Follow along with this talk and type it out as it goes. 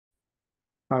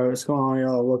All right, what's going on,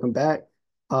 y'all? Welcome back.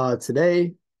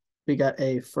 Today we got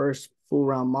a first full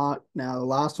round mock. Now, the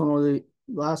last one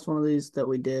of these that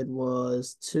we did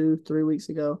was 3 weeks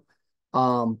ago.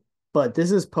 Um, but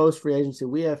this is post free agency.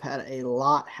 We have had a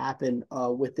lot happen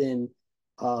within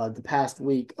the past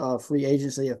week. Free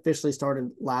agency officially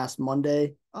started last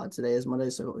Monday. Today is Monday,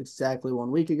 so exactly 1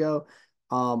 week ago.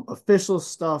 Official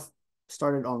stuff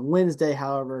started on Wednesday,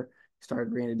 however started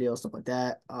agreeing to deals, stuff like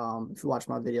that. If you watched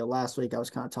my video last week, I was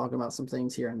kind of talking about some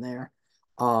things here and there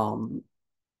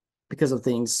because of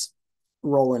things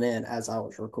rolling in as I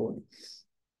was recording.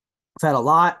 I've had a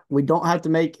lot. We don't have to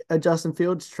make a Justin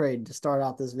Fields trade to start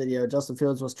out this video. Justin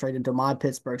Fields was traded to my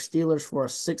Pittsburgh Steelers for a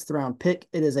sixth-round pick.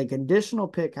 It is a conditional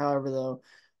pick, however, though.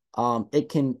 It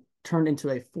can turn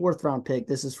into a fourth-round pick.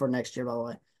 This is for next year, by the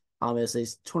way. It's a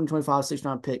 2025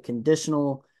 sixth-round pick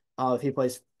conditional. If he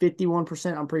plays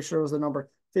 51%, I'm pretty sure it was the number,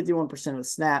 51% of the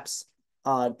snaps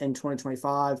in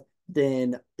 2025,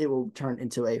 then it will turn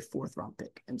into a fourth-round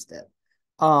pick instead.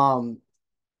 And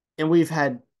we've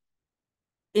had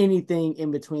anything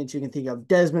in between that you can think of.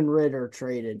 Desmond Ridder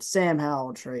traded, Sam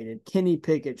Howell traded, Kenny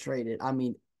Pickett traded. I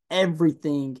mean,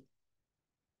 everything,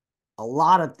 a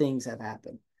lot of things have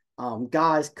happened.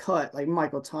 Guys cut like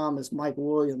Michael Thomas, Mike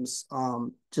Williams,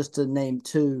 just to name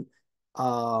two.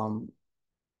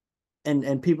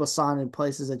 And people signing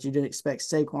places that you didn't expect.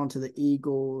 Saquon to the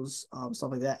Eagles,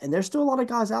 stuff like that. And there's still a lot of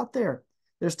guys out there.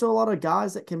 There's still a lot of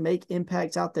guys that can make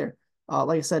impacts out there.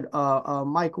 Like I said,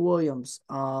 Mike Williams,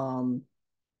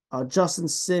 Justin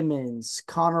Simmons,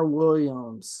 Connor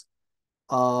Williams,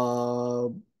 a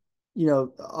lot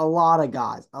of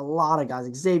guys,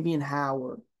 Xavier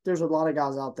Howard. There's a lot of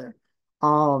guys out there.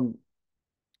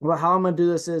 But how I'm gonna do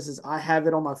this is I have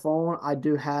it on my phone. I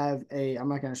do have I'm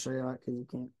not gonna show you that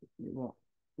because you won't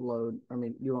load. I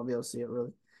mean, you won't be able to see it really.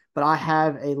 But I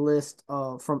have a list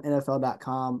from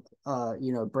NFL.com,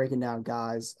 breaking down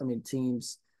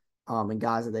teams, and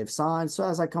guys that they've signed. So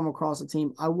as I come across a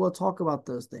team, I will talk about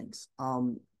those things.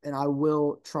 And I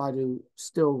will try to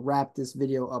still wrap this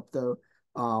video up though,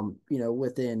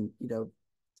 within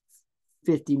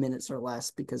 50 minutes or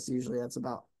less, because usually that's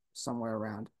about somewhere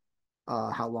around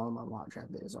how long my mock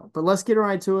draft videos are. But let's get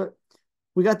right to it.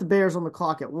 We got the Bears on the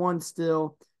clock at 1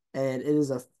 still, and it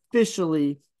is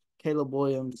officially Caleb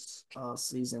Williams'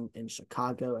 season in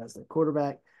Chicago as their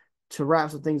quarterback. To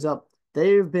wrap some things up,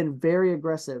 they've been very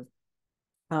aggressive.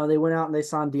 They went out and they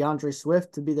signed DeAndre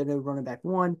Swift to be their new running back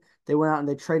one. They went out and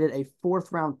they traded a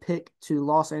fourth-round pick to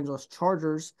Los Angeles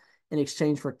Chargers in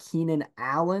exchange for Keenan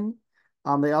Allen.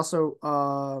 They also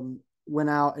went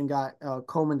out and got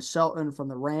Coleman Shelton from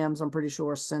the Rams, I'm pretty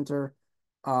sure, center.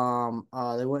 They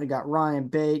went and got Ryan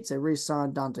Bates. They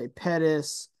re-signed Dante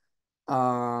Pettis. They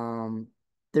went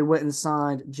and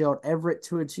signed Gerald Everett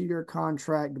to a 2-year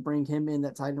contract to bring him in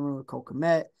that tight end room with Cole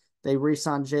Kmet. They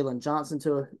re-signed Jalen Johnson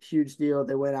to a huge deal.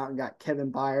 They went out and got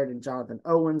Kevin Byard and Jonathan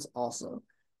Owens also.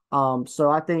 So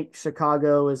I think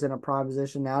Chicago is in a prime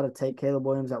position now to take Caleb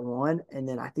Williams at 1, and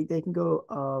then I think they can go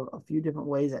a few different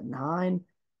ways at 9.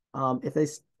 If they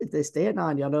stay at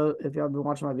 9, y'all know, if y'all been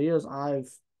watching my videos,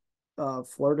 I've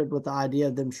flirted with the idea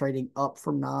of them trading up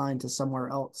from 9 to somewhere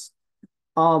else.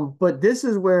 But this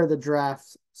is where the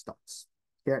draft starts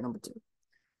here at number 2.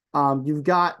 You've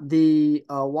got the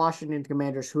Washington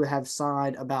Commanders, who have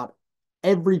signed about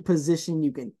every position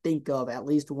you can think of, at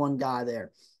least one guy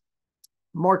there.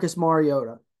 Marcus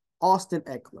Mariota, Austin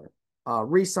Eckler,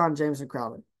 re-signed Jameson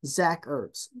Crowder, Zach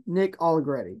Ertz, Nick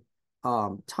Allegretti,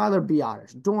 Tyler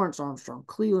Biotish, Dorrance Armstrong,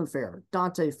 Cleveland Farrell,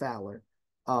 Dante Fowler,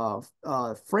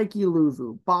 Frankie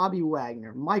Louvu, Bobby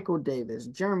Wagner, Michael Davis,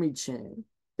 Jeremy Chin.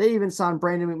 They even signed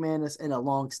Brandon McManus and a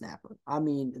long snapper. I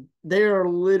mean, they are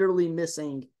literally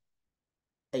missing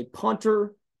a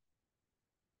punter,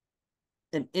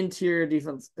 an interior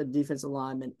defensive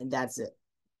lineman, and that's it.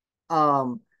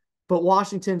 But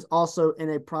Washington's also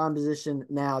in a prime position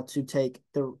now to take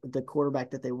the quarterback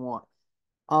that they want.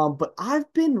 But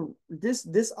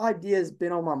this idea has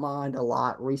been on my mind a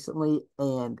lot recently,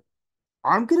 and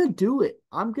I'm gonna do it.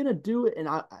 And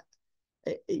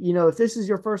if this is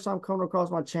your first time coming across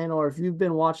my channel, or if you've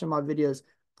been watching my videos,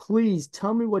 please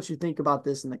tell me what you think about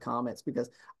this in the comments, because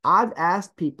I've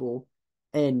asked people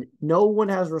and no one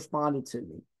has responded to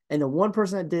me. And the one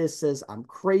person that did says I'm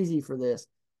crazy for this,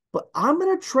 but I'm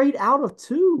going to trade out of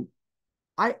 2.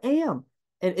 I am.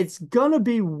 And it's going to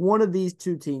be one of these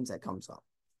 2 teams that comes up.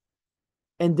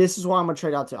 And this is why I'm going to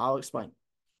trade out to. I'll explain.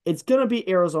 It's going to be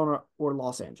Arizona or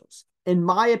Los Angeles. In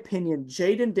my opinion,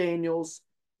 Jaden Daniels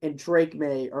and Drake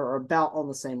May are about on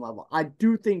the same level. I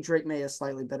do think Drake May is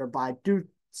slightly better, but I do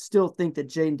still think that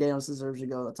Jaden Daniels deserves to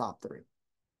go to the top 3.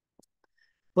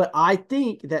 But I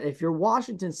think that if you're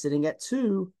Washington sitting at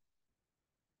 2,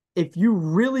 if you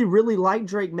really, really like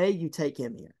Drake May, you take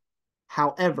him here.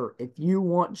 However, if you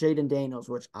want Jaden Daniels,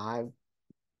 which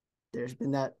there's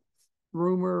been that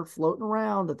rumor floating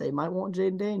around that they might want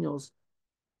Jaden Daniels,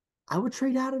 I would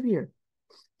trade out of here.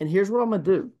 And here's what I'm gonna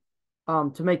do.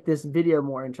 To make this video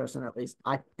more interesting, at least,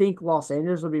 I think Los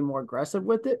Angeles will be more aggressive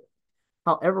with it.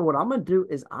 However, what I'm gonna do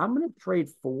is I'm gonna trade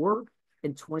 4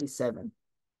 and 27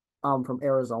 from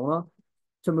Arizona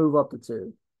to move up to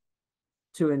 2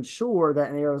 to ensure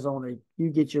that in Arizona you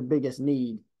get your biggest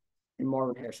need in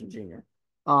Marvin Harrison Jr.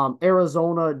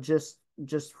 Arizona, just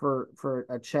for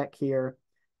a check here,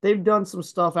 they've done some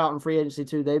stuff out in free agency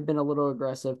too. They've been a little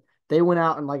aggressive. They went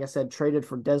out and, like I said, traded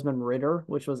for Desmond Ritter,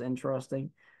 which was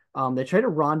interesting. They traded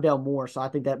Rondell Moore, so I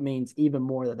think that means even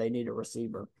more that they need a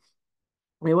receiver.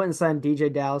 They went and signed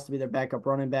DJ Dallas to be their backup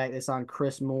running back. They signed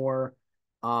Chris Moore.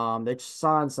 They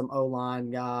signed some O line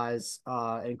guys,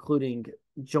 including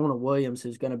Jonah Williams,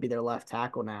 who's going to be their left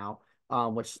tackle now.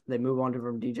 Which they move on to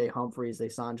from DJ Humphries. They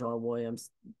signed Jonah Williams,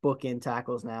 bookend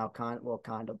tackles now, kind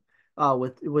of,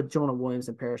 with Jonah Williams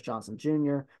and Paris Johnson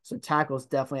Jr. So tackles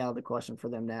definitely out of the question for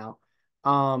them now.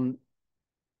 And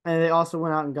they also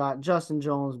went out and got Justin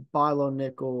Jones, Bilal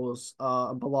Nichols,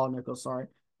 sorry.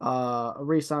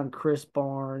 Re-signed Chris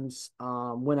Barnes,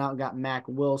 went out and got Mac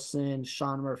Wilson,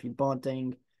 Sean Murphy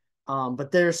Bunting.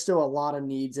 But there's still a lot of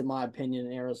needs, in my opinion,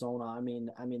 in Arizona. I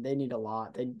mean, they need a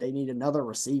lot. They need another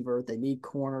receiver. They need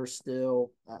corners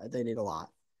still. They need a lot.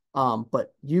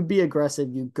 But you be aggressive.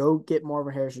 You go get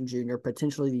Marvin Harrison Jr.,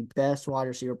 potentially the best wide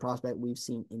receiver prospect we've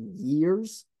seen in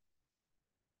years.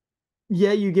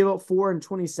 Yeah, you give up 4 and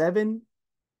 27,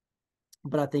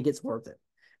 but I think it's worth it.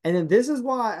 And then this is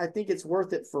why I think it's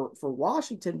worth it for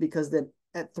Washington, because then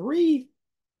at 3,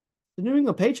 the New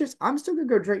England Patriots, I'm still gonna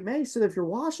go Drake May. So if you're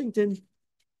Washington,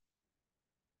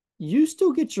 you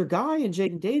still get your guy in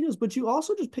Jaden Daniels, but you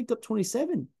also just picked up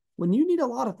 27 when you need a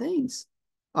lot of things.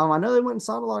 I know they went and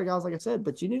signed a lot of guys, like I said,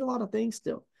 but you need a lot of things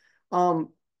still.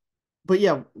 But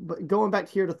yeah, but going back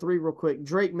here to 3 real quick,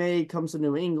 Drake May comes to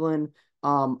New England.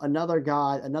 Another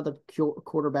guy, another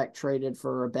quarterback traded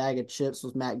for a bag of chips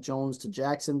was Mac Jones to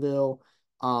Jacksonville.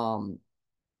 But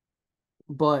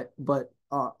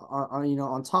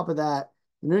on top of that,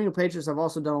 the New England Patriots have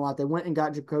also done a lot. They went and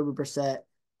got Jacoby Brissett.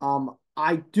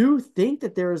 I do think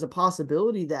that there is a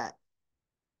possibility that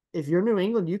if you're New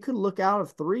England, you could look out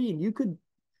of 3 and you can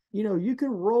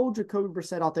roll Jacoby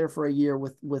Brissett out there for a year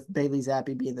with Bailey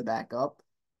Zappi being the backup.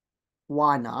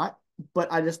 Why not?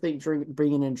 But I just think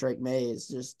bringing in Drake May is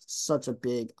just such a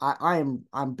big. I'm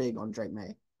big on Drake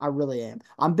May. I really am.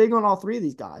 I'm big on all 3 of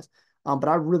these guys. But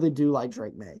I really do like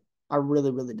Drake May. I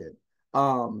really, really do.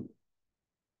 Um,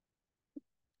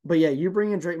 but yeah, you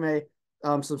bring in Drake May.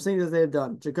 Some things that they've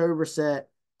done. Jacoby Brissett.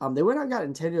 They went out and got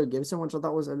Antonio Gibson, which I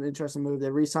thought was an interesting move.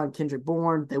 They re-signed Kendrick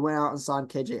Bourne. They went out and signed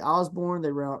KJ Osborne. They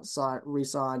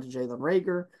re-signed Jalen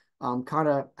Rager. Kind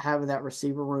of having that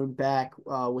receiver room back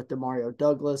with Demario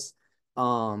Douglas.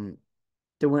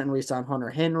 They went and re-signed Hunter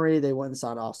Henry. They went and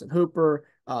signed Austin Hooper.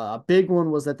 A big one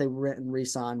was that they went and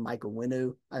re-signed Michael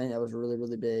Winu. I think that was really,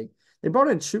 really big. They brought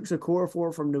in Chuks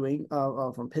Okorafor from New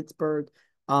England, from Pittsburgh.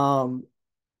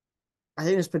 I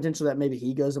think there's potential that maybe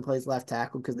he goes and plays left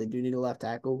tackle because they do need a left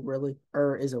tackle, really.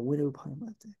 Or is a Winu playing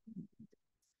left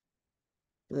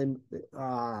tackle?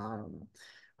 I don't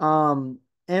know.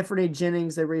 Anthony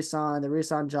Jennings, they re-signed. They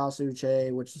re-signed Josh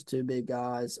Uche, which is 2 big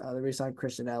guys. They re-signed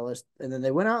Christian Ellis. And then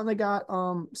they went out and they got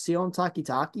Sion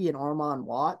Takitaki and Armand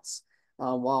Watts,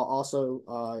 while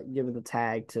also giving the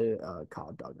tag to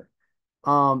Kyle Duggar.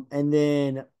 And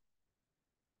then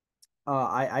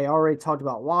I already talked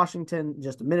about Washington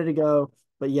just a minute ago,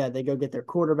 but yeah, they go get their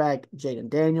quarterback, Jaden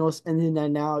Daniels. And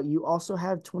then now you also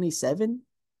have 27.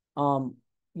 Um,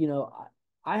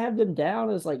 I have them down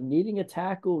as like needing a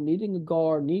tackle, needing a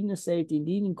guard, needing a safety,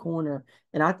 needing corner.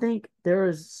 And I think there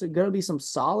is going to be some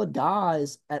solid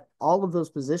guys at all of those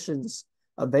positions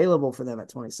available for them at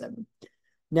 27.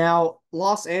 Now,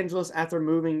 Los Angeles, after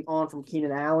moving on from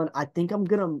Keenan Allen, I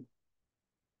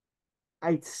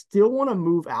still want to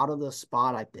move out of the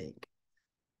spot, I think.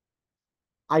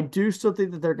 I do still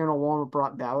think that they're going to want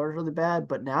Brock Bowers really bad,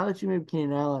 but now that you move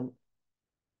Keenan Allen,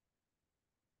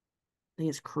 I think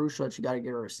it's crucial that you got to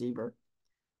get a receiver.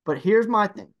 But here's my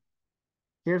thing.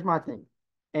 Here's my thing.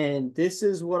 And this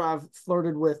is what I've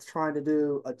flirted with trying to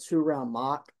do a 2-round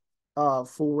mock,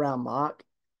 full round mock,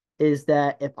 is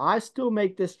that if I still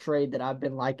make this trade that I've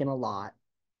been liking a lot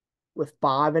with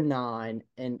 5 and 9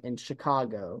 in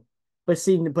Chicago, but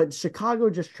Chicago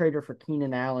just traded for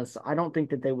Keenan Allen, so I don't think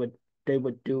that they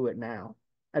would do it now.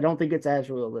 I don't think it's as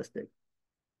realistic.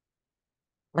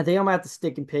 I think I'm gonna have to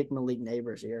stick and pick Malik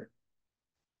Neighbors here.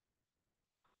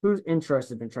 Who's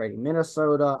interested in trading?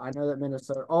 Minnesota. I know that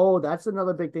Minnesota. Oh, that's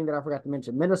another big thing that I forgot to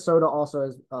mention. Minnesota also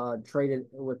has traded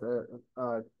with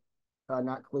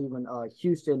not Cleveland,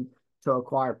 Houston to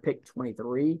acquire pick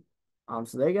 23.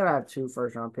 So they gotta have two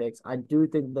first round picks. I do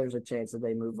think there's a chance that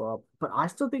they move up, but I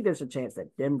still think there's a chance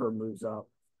that Denver moves up.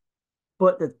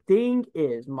 But the thing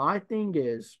is, my thing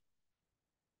is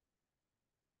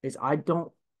I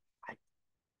don't, I,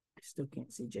 I still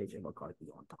can't see JJ McCarthy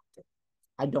on top 10.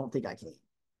 I don't think I can.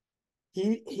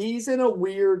 He's in a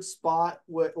weird spot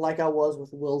with, like I was with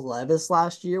Will Levis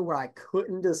last year, where I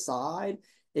couldn't decide,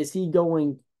 is he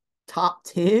going top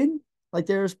 10 like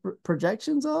there's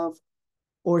projections of,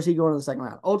 or is he going to the second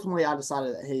round? Ultimately, I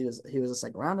decided that he was a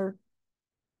second rounder,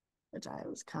 which I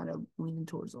was kind of leaning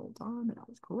towards the whole time, and I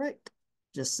was correct.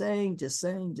 Just saying, just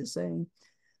saying, just saying.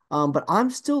 But I'm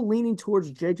still leaning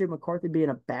towards JJ McCarthy being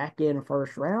a back end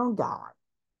first round guy.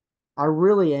 I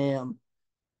really am.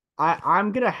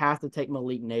 I'm gonna have to take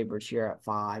Malik Neighbors here at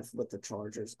 5 with the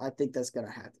Chargers. I think that's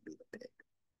gonna have to be the pick.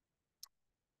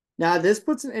 Now, this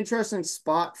puts an interesting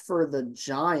spot for the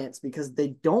Giants because they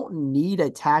don't need a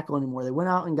tackle anymore. They went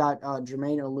out and got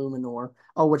Jermaine Illuminor.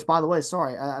 Oh, which, by the way,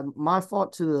 sorry, my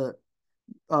fault to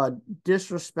the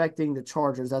disrespecting the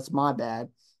Chargers. That's my bad.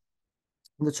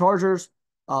 The Chargers,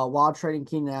 while trading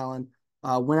Keenan Allen,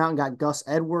 went out and got Gus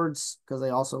Edwards because they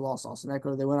also lost Austin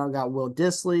Eckler. They went out and got Will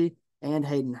Dissly and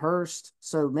Hayden Hurst.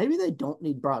 So maybe they don't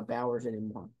need Brock Bowers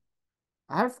anymore.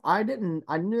 I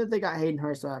knew that they got Hayden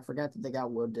Hurst, but I forgot that they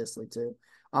got Will Dissly too.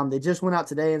 They just went out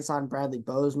today and signed Bradley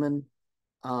Bozeman.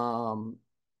 Um,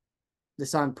 they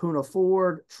signed Puna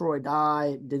Ford, Troy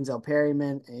Dye, Denzel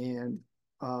Perryman, and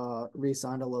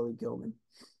re-signed Alohi Gilman.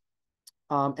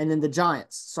 And then the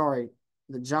Giants, sorry,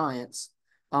 the Giants.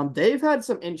 They've had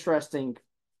some interesting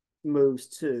moves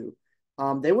too.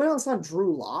 They went outside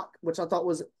Drew Lock, which I thought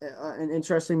was an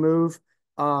interesting move.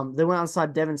 They went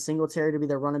outside Devin Singletary to be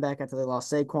their running back after they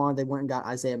lost Saquon. They went and got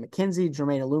Isaiah McKenzie,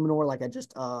 Jermaine Illuminor, like I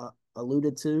just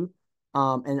alluded to,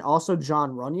 and also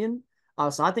John Runyon.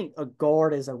 So I think a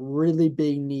guard is a really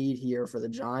big need here for the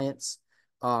Giants,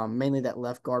 mainly that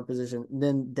left guard position.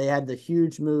 Then they had the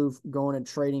huge move going and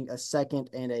trading a second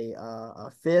and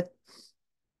a fifth.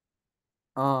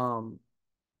 Um,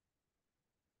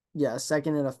 yeah, a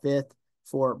second and a fifth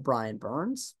for Brian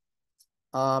Burns.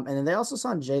 And then they also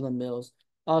signed Jalen Mills.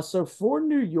 So for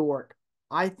New York,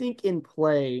 I think in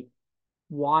play,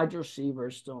 wide receiver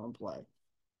is still in play.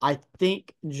 I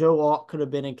think Joe Alt could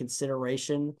have been in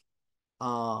consideration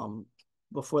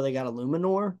before they got a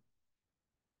Luminor.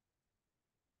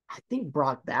 I think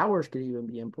Brock Bowers could even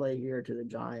be in play here to the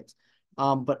Giants.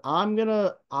 But I'm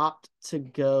gonna opt to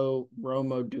go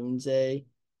Romo Dunze.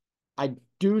 I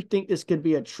do think this could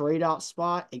be a trade out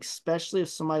spot, especially if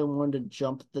somebody wanted to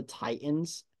jump the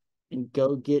Titans and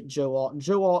go get Joe Alt.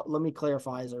 Joe Alt, let me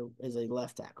clarify, is a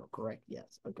left tackle, correct?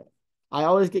 Yes. Okay. I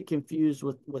always get confused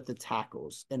with the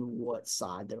tackles and what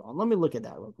side they're on. Let me look at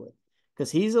that real quick.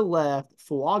 Because he's a left,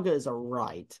 Fuaga is a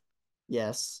right.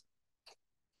 Yes.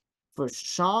 For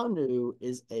Shanu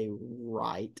is a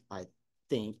right, I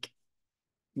think.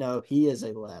 No, he is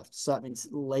a left. So that means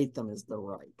Latham is the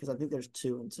right. Because I think there's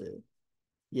 2 and 2.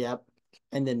 Yep.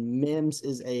 And then Mims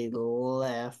is a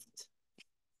left.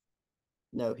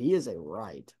 No, he is a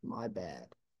right. My bad.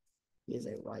 He is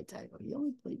a right tackle. He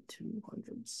only played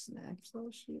 200 snaps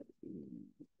last year.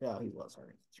 Yeah, he was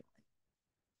hurt. That's right.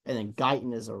 And then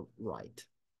Guyton is a right.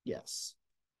 Yes.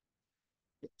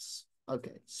 Yes.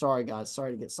 Okay. Sorry, guys.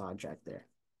 Sorry to get sidetracked there.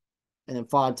 And then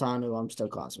Fautanu, I'm still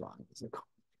classifying as a coach.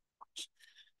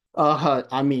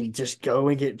 I mean, just go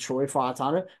and get Troy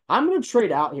Fautanu. I'm gonna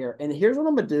trade out here, and here's what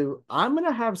I'm gonna do. I'm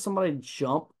gonna have somebody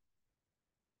jump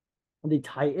the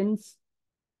Titans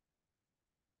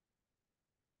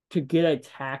to get a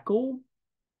tackle.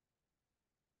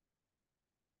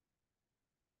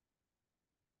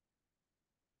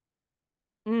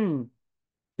 Hmm,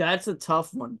 that's a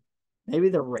tough one. Maybe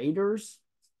the Raiders,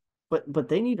 but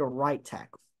they need a right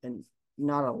tackle and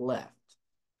not a left.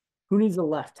 Who needs a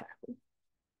left tackle?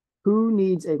 Who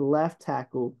needs a left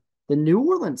tackle? The New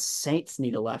Orleans Saints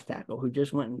need a left tackle who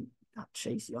just went and got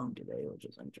Chase Young today, which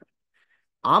is interesting.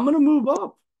 I'm gonna move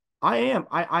up. I am.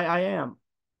 I am.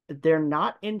 They're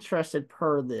not interested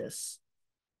per this,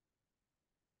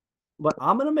 but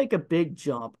I'm gonna make a big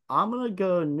jump. I'm gonna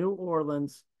go New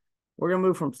Orleans. We're gonna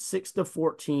move from 6 to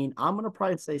 14. I'm gonna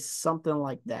probably say something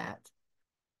like that.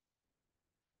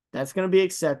 That's gonna be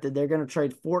accepted. They're gonna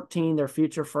trade 14, their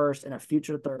future first, and a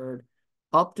future third,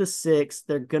 up to 6.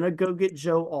 They're gonna go get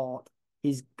Joe Alt.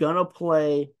 He's gonna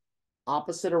play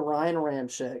opposite of Ryan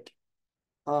Ramczyk.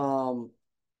 Um,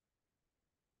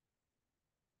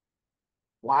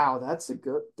 Wow, that's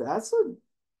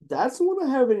one I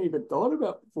haven't even thought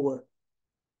about before.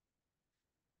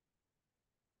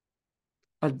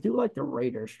 I do like the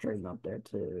Raiders trading up there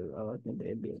too. I think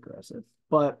they'd be aggressive.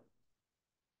 But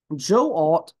Joe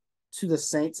Alt to the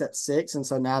Saints at 6. And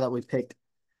so now that we picked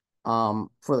for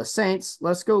the Saints,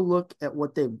 let's go look at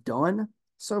what they've done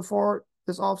so far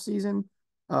this offseason.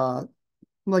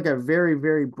 Like I very,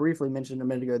 very briefly mentioned a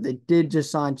minute ago, they did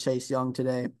just sign Chase Young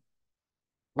today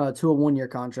to a 1 year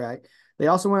contract. They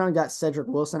also went out and got Cedric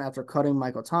Wilson after cutting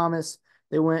Michael Thomas.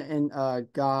 They went and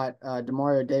got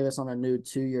Demario Davis on a new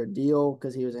 2 year deal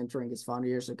because he was entering his final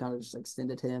year, so kind of just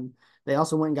extended him. They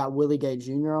also went and got Willie Gay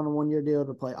Jr. on a 1 year deal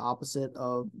to play opposite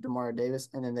of Demario Davis,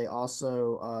 and then they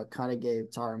also kind of gave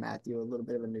Tyrann Mathieu a little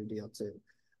bit of a new deal too.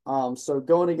 So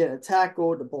going to get a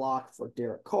tackle to block for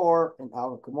Derek Carr and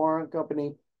Alvin Kamara and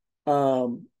company.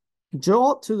 Joe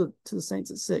Alt to the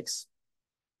Saints at 6.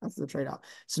 That's the trade out.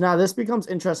 So now this becomes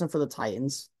interesting for the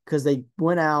Titans because they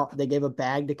went out, they gave a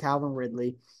bag to Calvin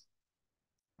Ridley.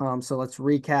 So let's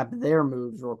recap their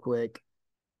moves real quick.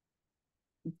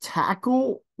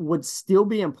 Tackle would still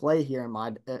be in play here in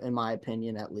my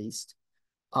opinion, at least.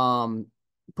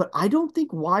 But I don't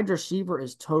think wide receiver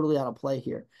is totally out of play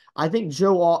here. I think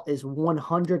Joe Alt is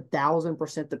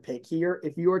 100,000% the pick here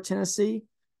if you are Tennessee.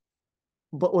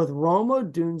 But with Rome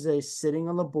Odunze sitting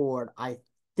on the board, I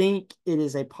think it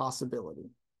is a possibility.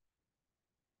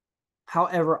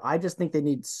 However, I just think they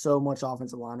need so much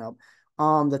offensive lineup.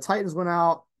 The Titans went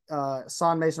out,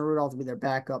 signed Mason Rudolph to be their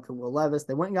backup to Will Levis.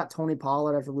 They went and got Tony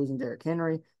Pollard after losing Derrick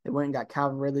Henry. They went and got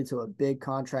Calvin Ridley to a big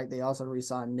contract. They also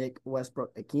re-signed Nick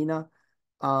Westbrook-Ikhine.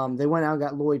 They went out and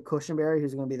got Lloyd Cushenberry,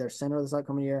 who's going to be their center this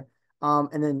upcoming year.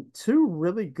 And then two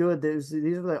really good. These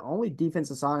are the only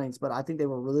defensive signings, but I think they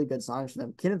were really good signings for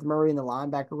them. Kenneth Murray in the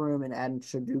linebacker room and adding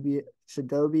Chidobe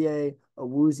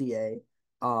Awuzie.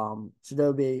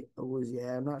 Chidobe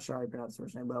Awuzie. I'm not sure how you pronounce his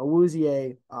first name, but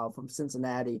Awuzie from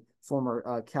Cincinnati,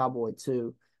 former Cowboy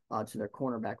too, to their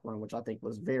cornerback room, which I think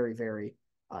was very, very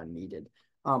needed.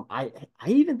 I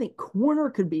even think corner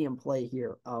could be in play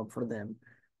here for them.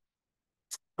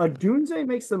 Odunze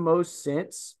makes the most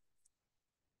sense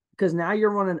because now you're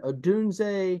running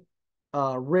Odunze,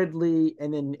 Ridley,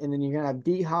 and then you're gonna have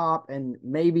D Hop and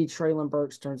maybe Traylon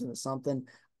Burks turns into something.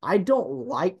 I don't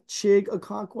like Chig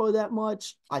Okonkwo that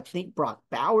much. I think Brock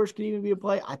Bowers could even be in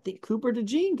play. I think Cooper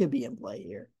DeJean could be in play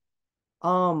here.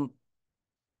 Um,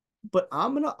 but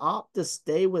I'm gonna opt to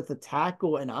stay with the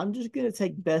tackle, and I'm just gonna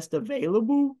take best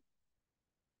available.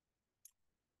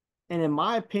 And in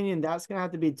my opinion, that's gonna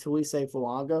have to be Tuise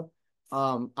Fulanga,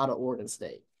 out of Oregon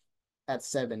State at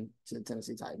 7 to the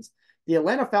Tennessee Titans. The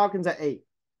Atlanta Falcons at 8.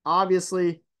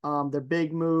 Obviously, their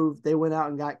big move. They went out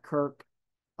and got Kirk.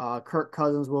 Kirk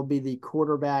Cousins will be the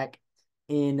quarterback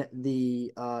in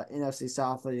the NFC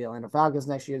South for the Atlanta Falcons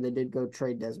next year. They did go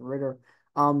trade Desmond Ridder.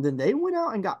 Then they went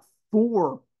out and got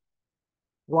 4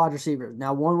 wide receivers.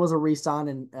 Now, one was a re-sign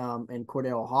in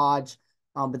Cordell Hodge,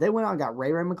 but they went out and got Ray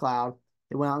McLeod.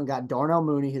 They went out and got Darnell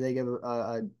Mooney, who they gave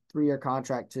a 3 year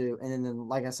contract to. And then,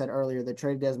 like I said earlier, they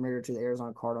traded Desmond Ridder to the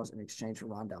Arizona Cardinals in exchange for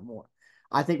Rondell Moore.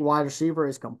 I think wide receiver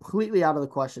is completely out of the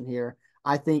question here.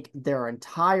 I think their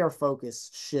entire focus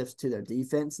shifts to their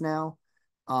defense now.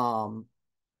 And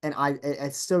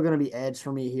it's still going to be edge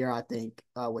for me here. I think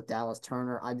with Dallas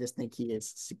Turner, I just think he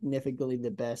is significantly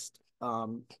the best.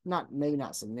 Not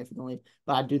significantly,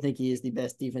 but I do think he is the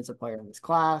best defensive player in this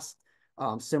class.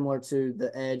 Similar to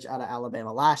the edge out of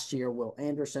Alabama last year, Will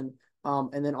Anderson.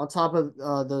 And then on top of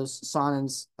those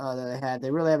signings that they had, they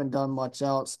really haven't done much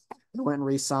else. They went and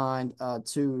re-signed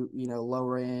 2,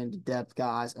 lower end depth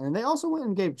guys, and then they also went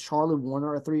and gave Charlie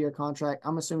Warner a 3 year contract.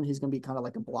 I'm assuming he's going to be kind of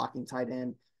like a blocking tight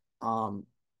end. Down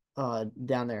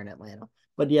there in Atlanta.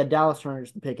 But yeah, Dallas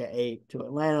Turner's the pick at 8 to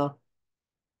Atlanta.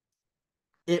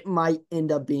 It might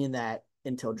end up being that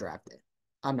until draft day.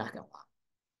 I'm not going to lie.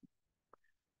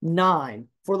 9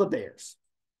 for the Bears.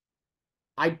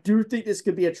 I do think this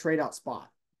could be a trade out spot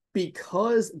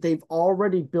because they've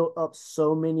already built up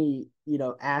so many,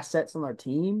 assets on their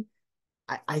team.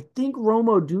 I think Rome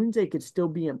Odunze could still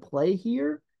be in play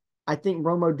here. I think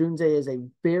Rome Odunze is a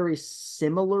very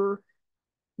similar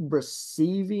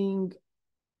receiving,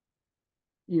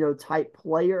 type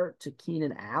player to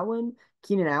Keenan Allen.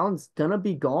 Keenan Allen's gonna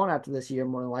be gone after this year,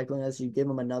 more than likely, unless you give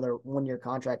him another 1 year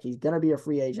contract. He's gonna be a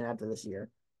free agent after this year.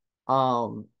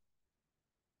 Um,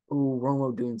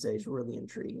 Rome Odunze is really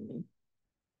intriguing me.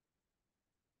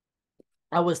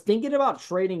 I was thinking about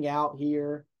trading out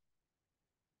here.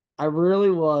 I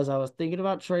really was. I was thinking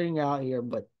about trading out here,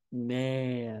 but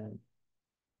man,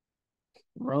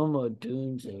 Rome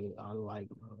Odunze, I like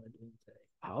Rome Odunze.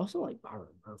 I also like Byron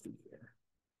Murphy here.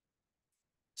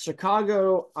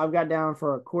 Chicago, I've got down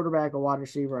for a quarterback, a wide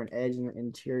receiver, an edge, and an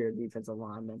interior defensive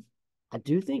lineman. I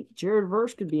do think Jared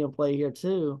Verse could be in play here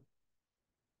too.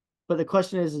 But the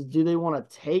question is do they want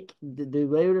to take, do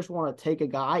they just want to take a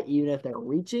guy even if they're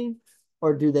reaching,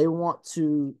 or do they want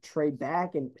to trade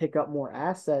back and pick up more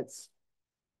assets?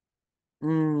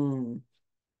 Mm,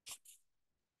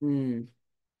 mm.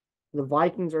 The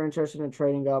Vikings are interested in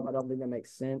trading up. I don't think that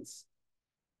makes sense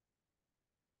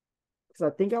because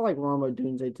I think I like Romo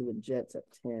Dunze to the Jets at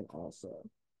 10 also.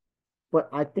 But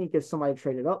I think if somebody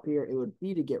traded up here, it would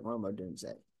be to get Romo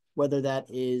Dunze, whether that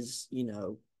is,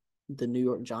 the New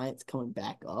York Giants coming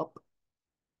back up,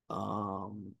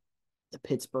 um, the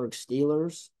Pittsburgh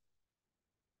Steelers,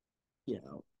 you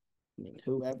know, I mean,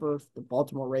 whoever, the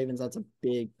Baltimore Ravens, that's a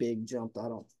big, big jump. I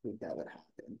don't think that would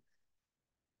happen.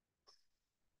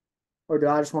 Or do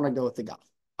I just want to go with the guy?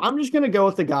 I'm just going to go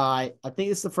with the guy. I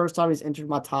think it's the first time he's entered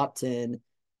my top 10.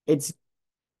 It's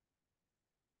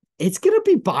it's going to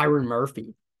be Byron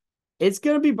Murphy. It's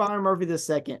going to be Byron Murphy the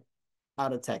second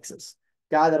out of Texas.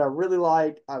 Guy that I really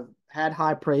like. I've had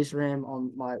high praise for him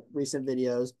on my recent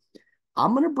videos.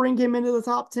 I'm going to bring him into the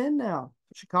top 10 now.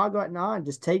 Chicago at 9.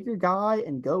 Just take your guy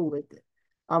and go with it.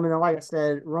 I mean, like I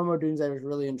said, Romo Dunze was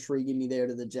really intriguing me there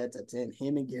to the Jets at 10.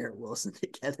 Him and Garrett Wilson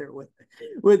together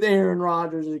with Aaron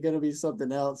Rodgers is going to be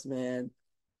something else, man.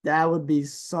 That would be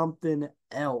something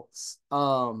else.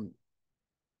 Wow.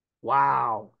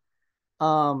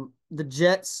 The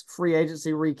Jets free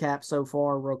agency recap so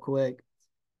far, real quick.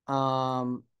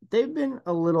 They've been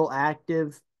a little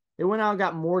active. They went out and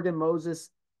got Morgan Moses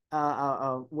in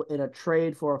a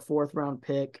trade for a fourth round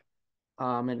pick,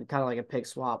 and kind of like a pick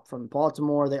swap from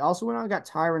Baltimore. They also went out and got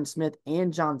Tyron Smith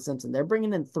and John Simpson. They're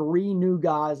bringing in 3 new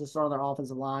guys to start on their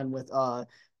offensive line with Joe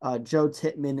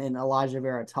Tittman and Elijah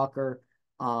Vera Tucker.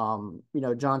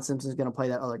 John Simpson's going to play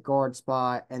that other guard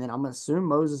spot, and then I'm going to assume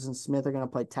Moses and Smith are going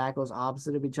to play tackles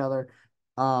opposite of each other.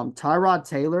 Tyrod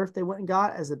Taylor, if they went and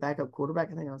got as a backup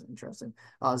quarterback, I think that was interesting.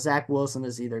 Zach Wilson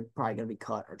is either probably going to be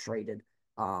cut or traded.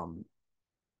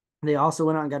 They also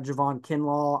went out and got Javon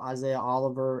Kinlaw, Isaiah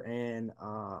Oliver, and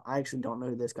I actually don't know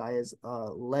who this guy is.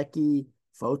 Lecky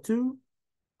Fotu.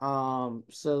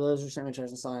 So those are some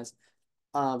interesting signs.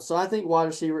 So I think wide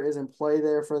receiver is in play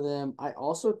there for them. I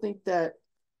also think that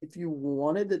if you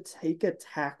wanted to take a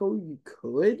tackle, you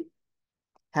could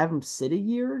have him sit a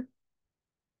year.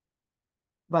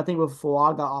 But I think with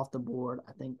Fuaga off the board,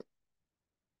 I think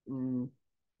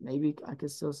maybe I could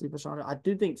still see Bashar. I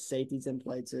do think safety's in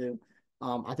play too.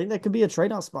 I think that could be a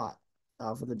trade-off spot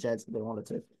for the Jets if they wanted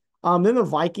to. Then the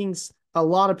Vikings, a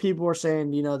lot of people are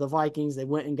saying, the Vikings, they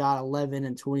went and got 11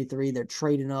 and 23. They're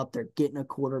trading up. They're getting a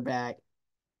quarterback.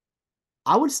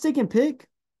 I would stick and pick.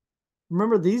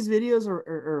 Remember, these videos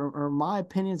are my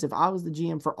opinions. If I was the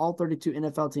GM for all 32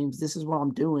 NFL teams, this is what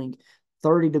I'm doing.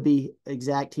 30 to be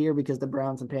exact here because the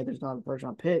Browns and Panthers don't have a first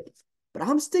round pick. But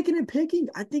I'm sticking and picking.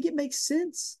 I think it makes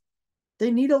sense.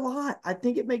 They need a lot. I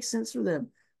think it makes sense for them.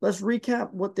 Let's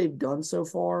recap what they've done so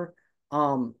far.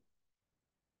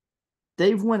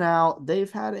 They've went out.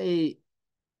 They've had a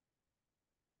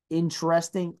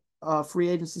interesting free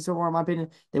agency so far, in my opinion.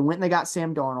 They went and they got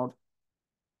Sam Darnold,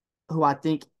 who I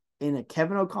think in a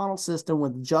Kevin O'Connell system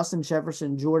with Justin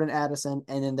Jefferson, Jordan Addison,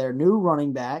 and then their new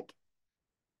running back,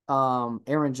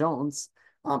 Aaron Jones,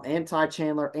 and Ty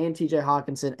Chandler and TJ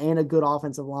Hawkinson, and a good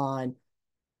offensive line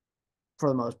for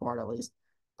the most part, at least.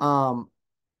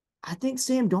 I think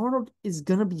Sam Darnold is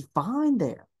going to be fine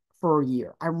there for a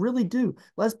year. I really do.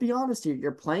 Let's be honest here.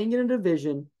 You're playing in a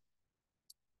division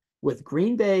with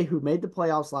Green Bay, who made the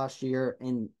playoffs last year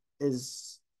and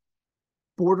is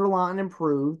borderline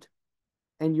improved.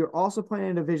 And you're also playing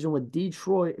in a division with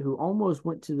Detroit, who almost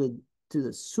went to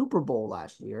the Super Bowl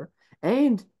last year.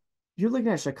 And you're looking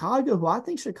at Chicago, who I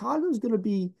think Chicago is going to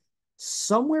be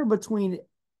somewhere between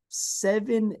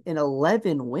 7 and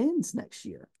 11 wins next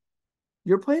year.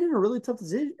 You're playing in a really tough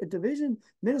division.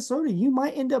 Minnesota, you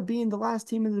might end up being the last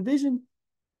team in the division,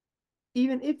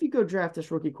 even if you go draft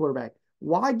this rookie quarterback.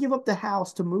 Why give up the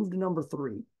house to move to number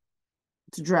 3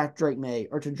 to draft Drake May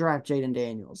or to draft Jaden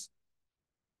Daniels?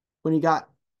 When you got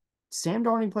Sam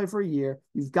Darnold play for a year,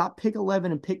 you've got pick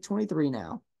 11 and pick 23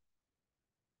 now,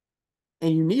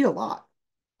 and you need a lot.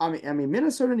 I mean,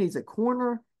 Minnesota needs a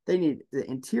corner. They need the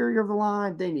interior of the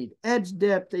line. They need edge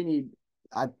depth.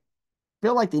 I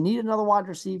feel like they need another wide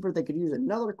receiver. They could use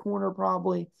another corner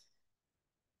probably.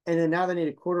 And then now they need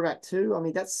a quarterback too. I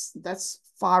mean, that's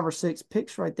 5 or 6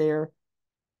 picks right there.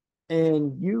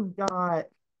 And you've got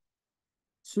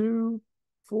 2,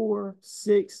 4,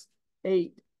 6,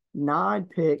 8, 9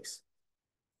 picks,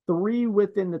 3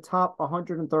 within the top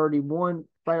 130, 1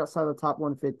 right outside the top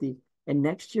 150, And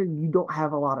next year, you don't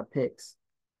have a lot of picks.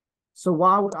 So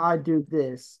why would I do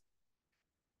this?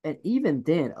 And even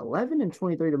then, 11 and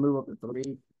 23 to move up to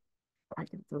three, I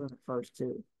can throw in the first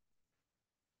two.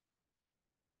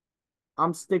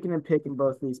 I'm sticking and picking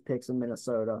both of these picks in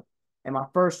Minnesota. And my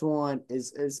first one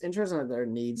is interesting that their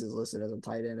needs is listed as a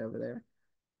tight end over there.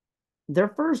 Their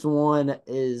first one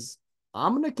is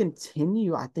I'm gonna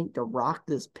continue, I think, to rock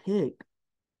this pick.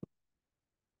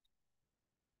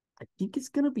 I think it's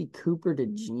gonna be Cooper to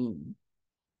Gene.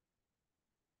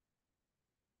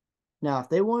 Now, if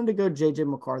they wanted to go JJ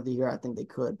McCarthy here, I think they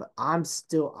could, but I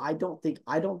don't think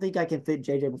I can fit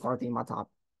JJ McCarthy in my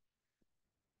top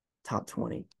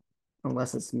 20,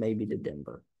 unless it's maybe to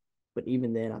Denver. But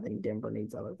even then, I think Denver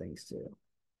needs other things too.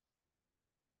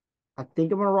 I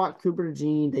think I'm gonna rock Cooper to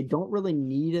Gene. They don't really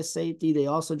need a safety. They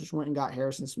also just went and got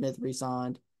Harrison Smith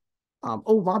re-signed.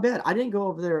 Oh, my bad. I didn't go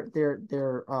over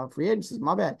their free agencies.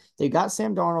 My bad. They got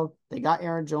Sam Darnold. They got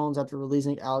Aaron Jones after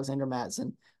releasing Alexander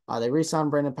Mattison. They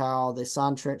re-signed Brandon Powell. They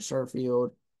signed Trent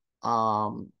Sherfield.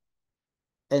 Um,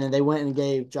 and then they went and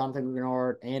gave Jonathan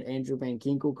Grenard and Andrew Van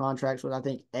Ginkel contracts, which I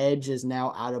think Edge is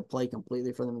now out of play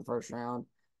completely for them in the first round.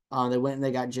 They went and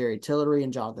they got Jerry Tillery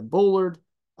and Jonathan Bullard.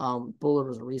 Bullard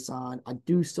was a re-sign. I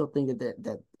do still think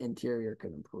that interior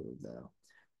could improve though.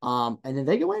 And then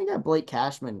they go in and got Blake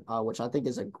Cashman, which I think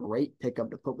is a great pickup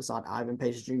to put beside Ivan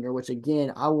Pace Jr., which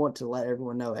again, I want to let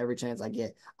everyone know every chance I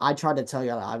get. I tried to tell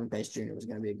you that Ivan Pace Jr. was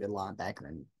going to be a good linebacker,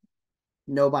 and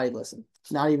nobody listened.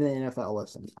 Not even the NFL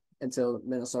listened until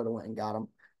Minnesota went and got him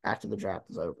after the draft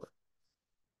was over.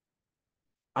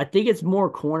 I think it's more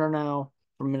corner now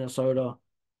from Minnesota.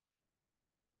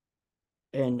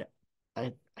 And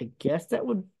I guess that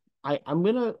would I'm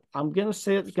gonna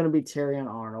say it's gonna be Terry and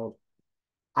Arnold.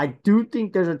 I do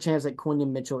think there's a chance that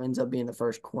Quinton Mitchell ends up being the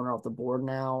first corner off the board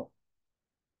now.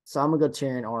 So I'm gonna go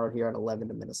Terry and Arnold here at 11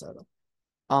 to Minnesota.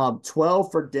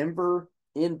 12 for Denver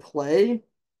in play,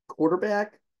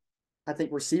 quarterback. I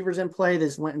think receivers in play. They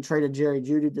just went and traded Jerry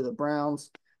Jeudy to the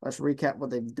Browns. Let's recap what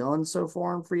they've done so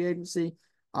far in free agency.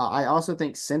 I also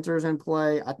think centers in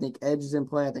play. I think edges in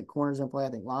play. I think corners in play. I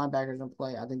think linebackers in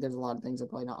play. I think there's a lot of things in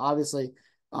play. Now, obviously,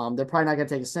 they're probably not going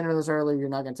to take a center this early. You're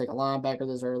not going to take a linebacker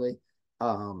this early.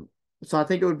 So I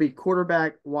think it would be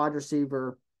quarterback, wide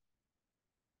receiver,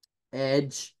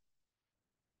 edge,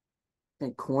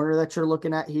 and corner that you're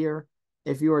looking at here.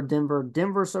 If you are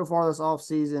Denver so far this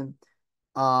offseason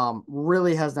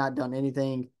really has not done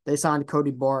anything. They signed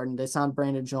Cody Barton, they signed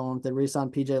Brandon Jones, they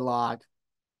re-signed PJ Locke,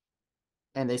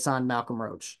 and they signed Malcolm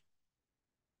Roach.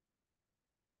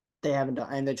 They haven't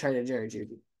done, and they traded Jerry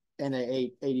Jeudy, and they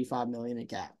ate $85 million in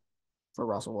cap for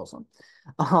Russell Wilson.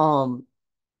 Um,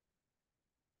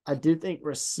 I do think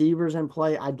receivers in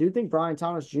play. I do think Brian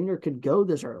Thomas Jr. could go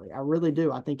this early. I really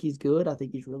do. I think he's good. I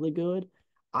think he's really good.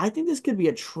 I think this could be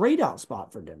a trade out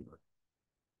spot for Denver.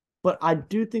 But I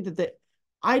do think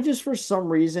I just, for some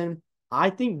reason, I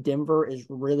think Denver is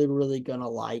really, really going to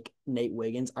like Nate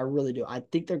Wiggins. I really do. I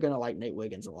think they're going to like Nate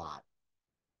Wiggins a lot.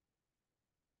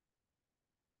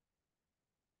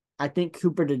 I think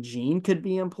Cooper DeJean could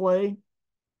be in play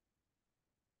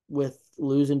with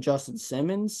losing Justin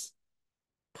Simmons,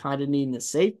 kind of needing a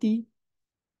safety.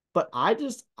 But I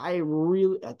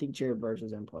think Jared Verse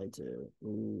is in play too.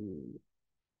 Ooh.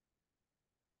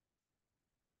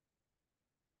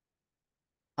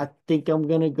 I think I'm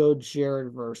going to go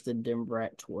Jared Verse to Denver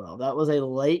at 12. That was a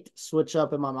late switch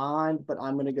up in my mind, but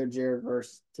I'm going to go Jared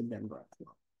Verse to Denver at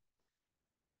 12.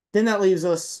 Then that leaves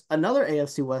us another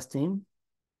AFC West team,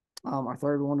 our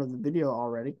third one of the video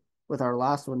already, with our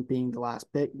last one being the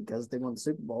last pick because they won the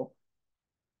Super Bowl.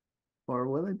 Or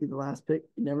will it be the last pick?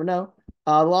 You never know.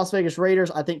 The Las Vegas Raiders,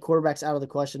 I think quarterback's out of the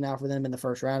question now for them in the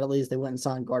first round at least. They went and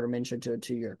signed Gardner Minshew to a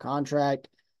 2-year contract.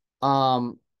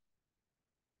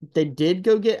 They did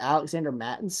go get Alexander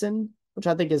Mattison, which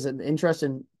I think is an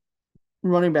interesting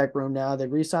running back room now. They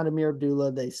re-signed Amir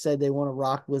Abdullah. They said they want to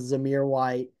rock with Zamir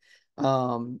White.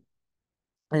 And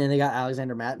then they got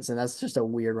Alexander Mattison. That's just a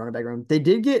weird running back room. They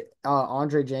did get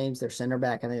Andre James, their center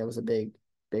back. I think it was a big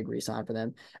re-sign for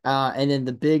them. And then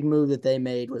the big move that they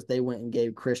made was they went and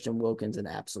gave Christian Wilkins an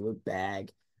absolute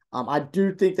bag. I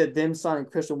do think that them signing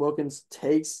Christian Wilkins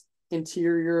takes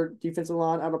interior defensive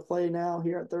line out of play now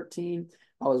here at 13.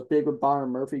 I was big with Byron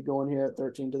Murphy going here at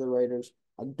 13 to the Raiders.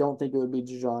 I don't think it would be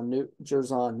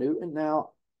Jerzon Newton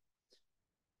now.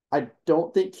 I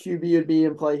don't think QB would be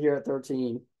in play here at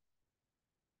 13.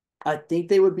 I think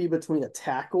they would be between a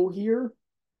tackle here.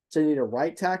 So they need a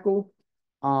right tackle.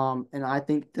 And I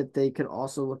think that they could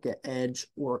also look at edge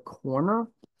or corner.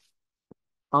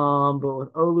 But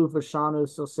with Olu Fashanu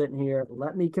still sitting here,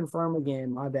 let me confirm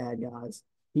again. My bad, guys.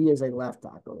 He is a left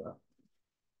tackle, though.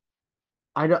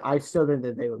 I still think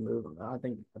that they would move him. I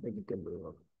think you could move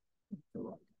him.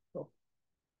 So,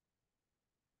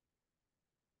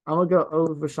 I'm gonna go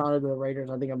over Vashana to the Raiders.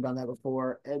 I think I've done that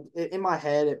before. In my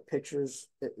head, it pictures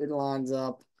it lines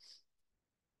up.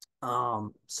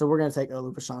 So we're gonna take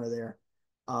Olu Fashanu there,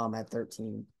 at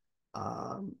 13,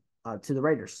 to the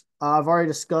Raiders. I've already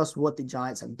discussed what the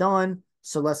Giants have done,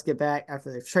 so let's get back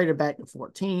after they've traded back to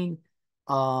 14.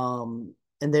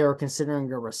 And they are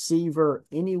considering a receiver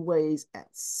anyways at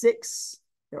 6.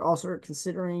 They're also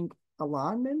considering a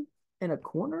lineman and a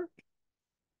corner.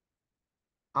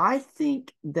 I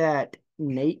think that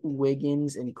Nate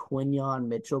Wiggins and Quinyon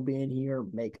Mitchell being here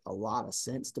make a lot of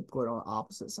sense to put on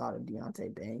opposite side of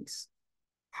Deontay Banks.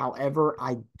 However,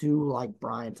 I do like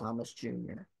Brian Thomas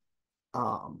Jr.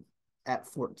 um at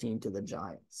 14 to the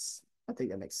Giants. I think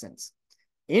that makes sense.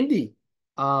 Indy,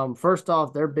 first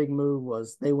off, their big move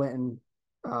was they went and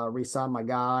re-signed my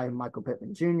guy, Michael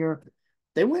Pittman Jr.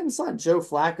 They went and signed Joe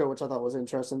Flacco, which I thought was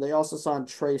interesting. They also signed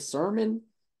Trey Sermon,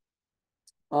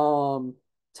 um,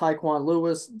 Tyquan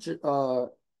Lewis,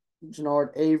 Jannard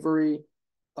Avery,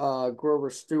 Grover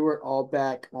Stewart, all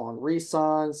back on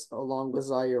re-signs, along with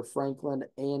Zaire Franklin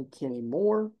and Kenny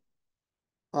Moore.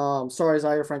 Sorry,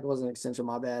 Zaire Franklin was an extension,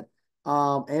 my bad.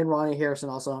 And Ronnie Harrison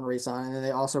also on re-sign, and then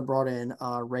they also brought in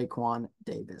Raekwon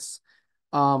Davis.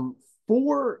 Um,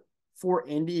 for for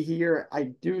Indy here, I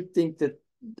do think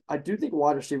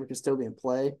wide receiver can still be in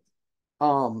play.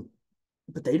 Um,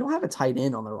 but they don't have a tight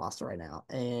end on their roster right now.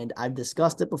 And I've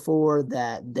discussed it before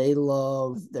that they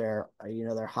love their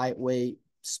height, weight,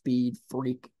 speed,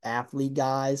 freak athlete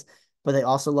guys, but they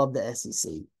also love the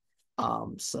SEC.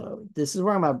 So this is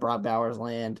where I'm at Brock Bowers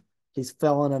land. He's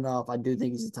felon enough. I do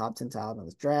think he's a top 10 talent in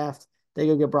this draft. They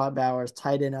go get Brock Bowers,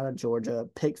 tight end out of Georgia,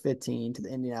 pick 15 to the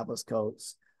Indianapolis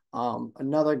Colts.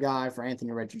 Another guy for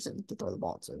Anthony Richardson to throw the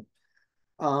ball to.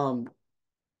 Um,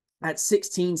 at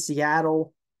 16,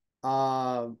 Seattle,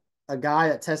 uh, a guy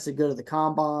that tested good at the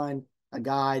combine, a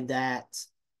guy that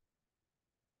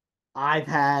I've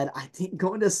had, I think,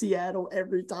 going to Seattle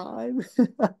every time.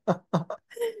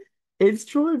 It's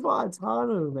Troy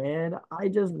Fontano, man. I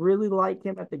just really like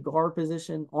him at the guard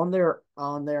position on their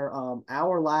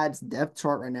Our Lads depth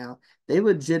chart right now. They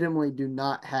legitimately do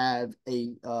not have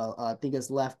I think it's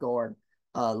left guard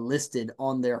listed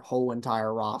on their whole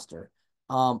entire roster.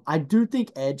 I do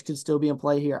think Edge could still be in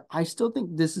play here. I still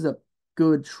think this is a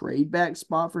good trade back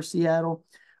spot for Seattle.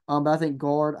 But I think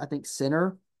guard, I think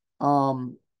center.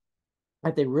 Um,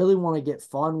 if they really want to get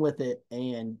fun with it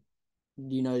and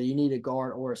you need a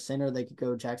guard or a center, they could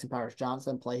go Jackson Powers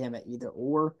Johnson, play him at either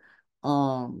or.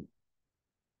 Um,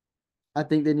 I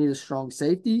think they need a strong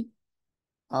safety.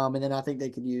 And then I think they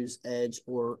could use edge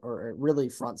or really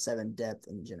front seven depth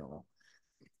in general.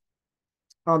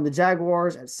 The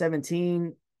Jaguars at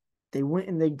 17, they went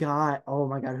and they got, oh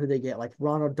my God, who they get? Like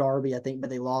Ronald Darby, I think,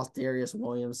 but they lost Darius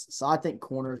Williams. So I think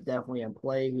corner is definitely in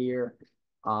play here.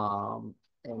 Um,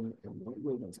 and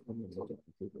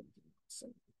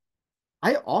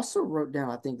I also wrote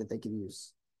down, I think that they could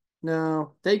use,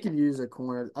 no, they could use a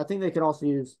corner. I think they could also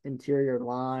use interior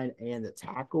line and the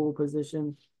tackle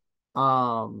position.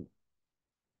 Um,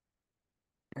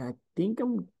 and I think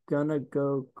I'm gonna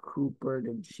go Cooper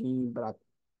to Gene, but I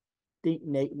think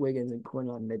Nate Wiggins and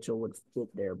Quinton Mitchell would fit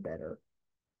there better.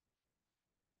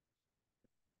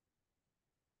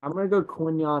 I'm gonna go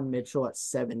Quinton Mitchell at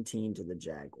 17 to the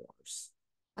Jaguars.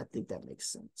 I think that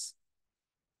makes sense.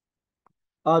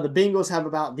 The Bengals have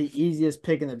about the easiest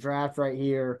pick in the draft right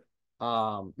here.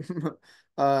 Um,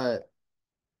 uh,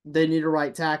 they need a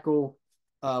right tackle.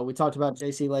 We talked about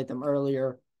J.C. Latham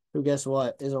earlier, who, guess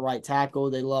what, is a right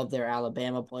tackle. They love their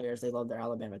Alabama players. They love their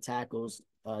Alabama tackles.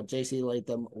 J.C.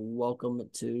 Latham, welcome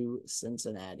to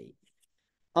Cincinnati.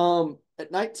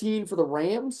 At 19 for the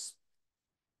Rams.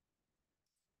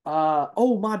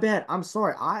 Oh, my bad. I'm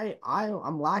sorry.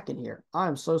 I'm lacking here.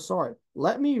 I'm so sorry.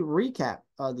 Let me recap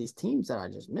these teams that I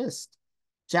just missed.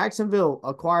 Jacksonville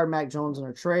acquired Mac Jones in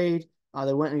a trade.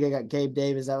 They went and they got Gabe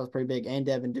Davis. That was pretty big. And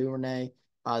Devin Duvernay.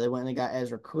 They went and they got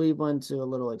Ezra Cleveland to a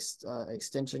little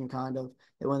extension, kind of.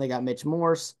 They went and they got Mitch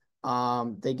Morse.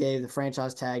 They gave the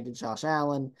franchise tag to Josh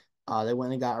Allen. They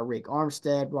went and got Arik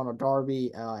Armstead, Ronald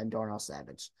Darby, and Darnell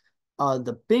Savage.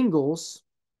 The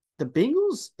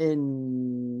Bengals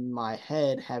in my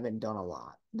head haven't done a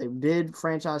lot. They did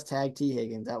franchise tag T.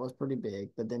 Higgins. That was pretty big,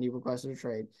 but then he requested a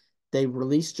trade. They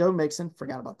released Joe Mixon,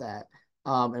 forgot about that,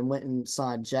 and went and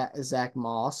signed Zach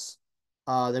Moss.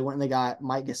 They went and they got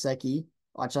Mike Gesicki,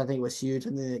 which I think was huge,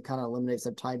 and then it kind of eliminates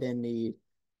their tight end need,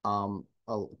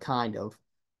 kind of.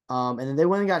 And then they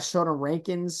went and got Sheldon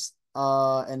Rankins.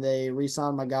 and they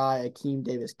re-signed my guy Akeem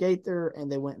Davis Gaither,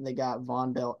 and they went and they got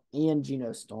Von Bell and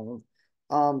Geno Stone.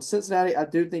 Cincinnati, I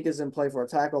do think is in play for a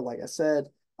tackle, like I said,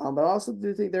 but I also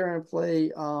do think they're in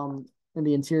play in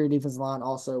the interior defensive line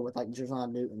also with like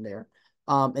Jason Newton there.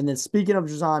 And then speaking of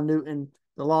Jason Newton,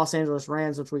 the Los Angeles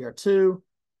Rams, which we are too,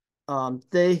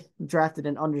 they drafted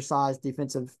an undersized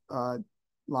defensive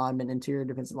lineman, interior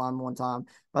defensive lineman one time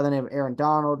by the name of Aaron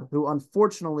Donald, who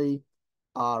unfortunately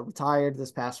retired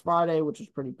this past Friday, which is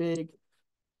pretty big.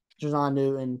 Jason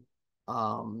Newton,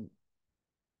 um,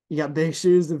 you got big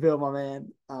shoes to fill, my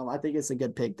man. I think it's a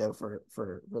good pick though for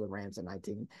the Rams at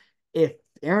 19. If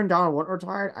Aaron Donald wasn't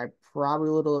retired, I probably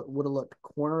would have looked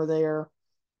corner there.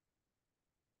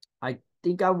 I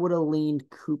think I would have leaned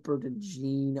Cooper to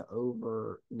Gene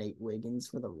over Nate Wiggins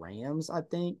for the Rams, I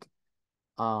think.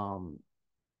 Um,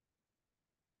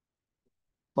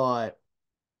 but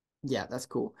yeah, that's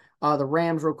cool. The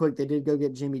Rams, real quick, they did go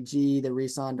get Jimmy G. They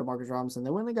re-signed Demarcus Robinson. They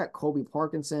went and got Colby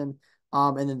Parkinson.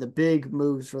 And then the big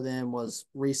moves for them was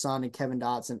re-signing Kevin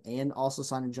Dotson and also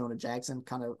signing Jonah Jackson.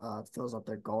 Kind of fills up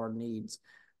their guard needs.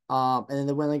 And then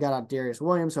they went and got out Darius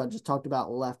Williams, who I just talked about,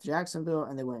 left Jacksonville,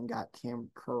 and they went and got Cam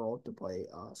Curl to play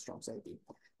strong safety.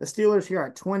 The Steelers here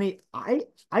at 20. I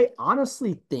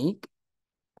honestly think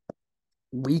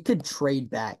we could trade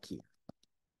back here.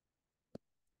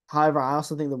 However, I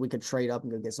also think that we could trade up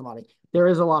and go get somebody. There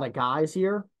is a lot of guys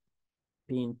here,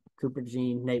 being Cooper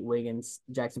Jean, Nate Wiggins,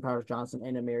 Jackson Powers Johnson,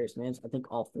 and Amarius Mims. I think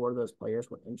all four of those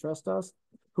players would interest us.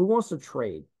 Who wants to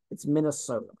trade? It's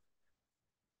Minnesota.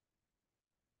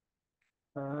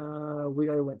 We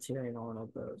already went Terry and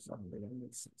Arnold though, so I don't think that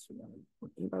makes sense for them.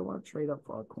 Would anybody want to trade up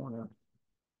for our corner?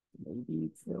 Maybe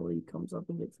Philly comes up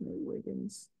and gets Nate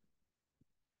Wiggins.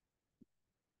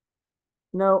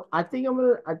 No, I think I'm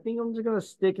just gonna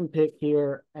stick and pick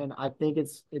here, and I think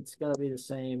it's gonna be the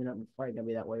same, and I'm probably gonna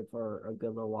be that way for a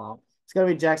good little while. It's gonna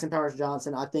be Jackson Powers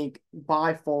Johnson. I think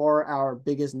by far our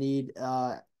biggest need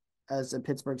as a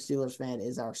Pittsburgh Steelers fan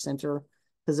is our center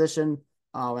position.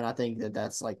 And I think that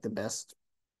that's like the best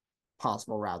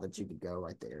possible route that you could go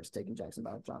right there is taking Jackson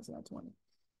Powers Johnson at 20.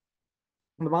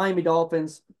 The Miami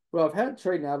Dolphins, well, I've had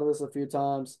trading out of this a few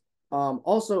times.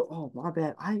 Also, oh my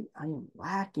bad, I am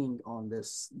lacking on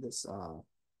this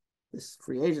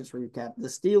free agents recap. The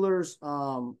Steelers,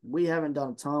 we haven't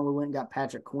done a ton. We went and got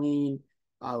Patrick Queen.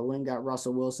 We went and got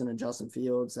Russell Wilson and Justin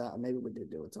Fields. Maybe we did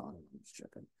do a ton. I'm just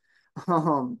checking.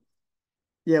 Um,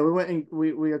 yeah, we went and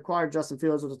we acquired Justin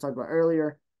Fields, which I talked about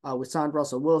earlier. We signed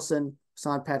Russell Wilson,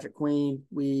 signed Patrick Queen.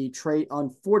 We trade,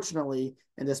 unfortunately,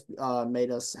 and this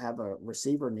made us have a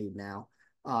receiver need now.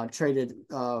 Traded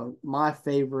my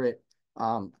favorite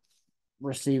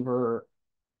receiver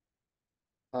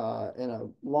in a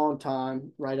long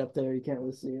time, right up there. You can't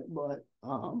really see it, but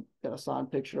got a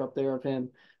signed picture up there of him.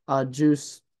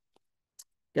 Juice,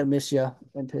 gonna miss you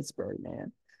in Pittsburgh,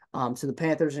 man. To the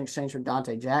Panthers in exchange for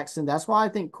Dante Jackson. That's why I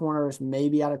think corners may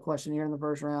be out of question here in the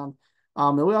first round.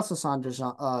 And we also signed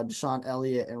Deshaun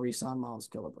Elliott and re-signed Miles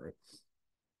Killebrew.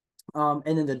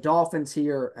 And then the Dolphins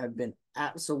here have been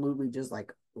absolutely just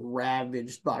like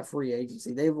ravaged by free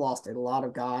agency. They've lost a lot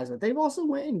of guys, but they've also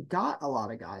went and got a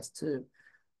lot of guys too.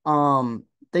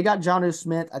 They got Jonnu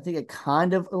Smith. I think it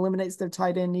kind of eliminates their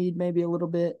tight end need maybe a little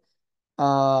bit.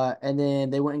 And then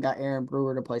they went and got Aaron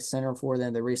Brewer to play center for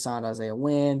them. They re-signed Isaiah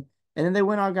Wynn. And then they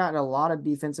went out and got a lot of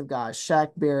defensive guys.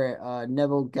 Shaq Barrett,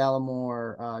 Neville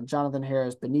Gallimore, Jonathan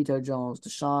Harris, Benito Jones,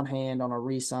 Deshaun Hand on a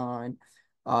re-sign.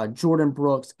 Jordan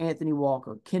Brooks, Anthony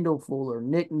Walker, Kendall Fuller,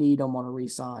 Nick Needham on a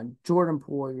re-sign, Jordan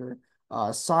Poyer,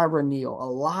 Cyber Neal, a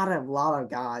lot of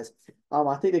guys.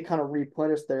 I think they kind of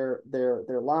replenished their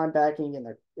linebacking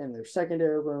and their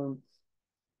secondary room.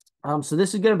 So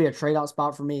this is going to be a trade out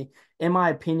spot for me. In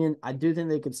my opinion, I do think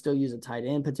they could still use a tight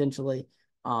end potentially,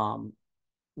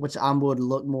 which I would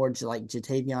look more to like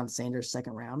Jatavion Sanders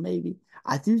second round maybe.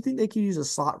 I do think they could use a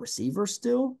slot receiver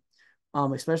still,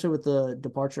 especially with the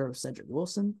departure of Cedric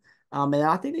Wilson. And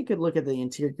I think they could look at the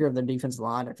interior of their defensive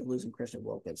line after losing Christian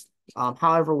Wilkins.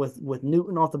 However, with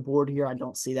Newton off the board here, I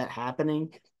don't see that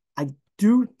happening. I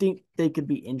do think they could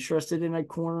be interested in a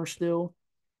corner still.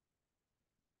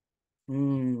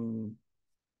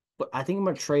 But I think I'm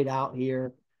going to trade out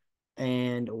here.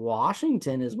 And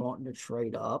Washington is wanting to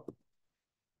trade up.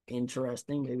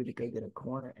 Interesting. Maybe to go get a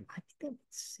corner. And I think that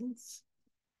makes sense.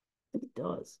 I think it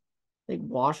does. I think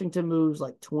Washington moves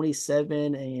like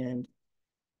 27 and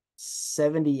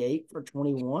 78 for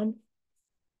 21.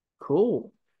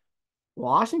 Cool.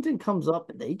 Washington comes up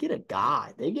and they get a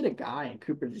guy. They get a guy in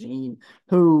Cooper Jean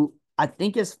who I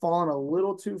think has fallen a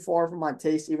little too far from my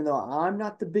taste, even though I'm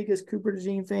not the biggest Cooper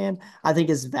Jean fan. I think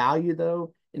his value,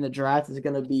 though, in the draft is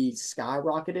going to be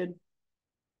skyrocketed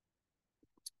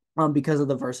because of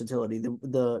the versatility,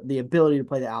 the ability to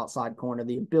play the outside corner,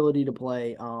 the ability to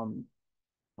play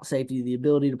safety, the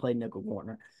ability to play nickel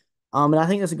corner. And I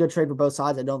think that's a good trade for both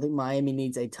sides. I don't think Miami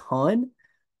needs a ton,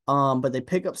 but they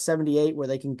pick up 78 where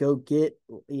they can go get,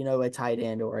 a tight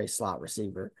end or a slot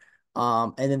receiver.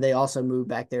 And then they also move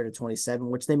back there to 27,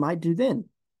 which they might do then.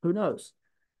 Who knows?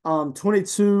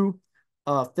 22,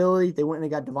 Philly, they went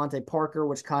and they got Devontae Parker,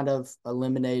 which kind of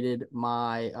eliminated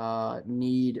my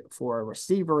need for a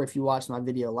receiver if you watched my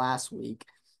video last week.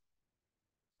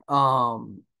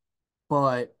 Um,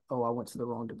 but I went to the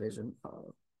wrong division.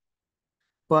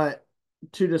 But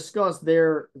to discuss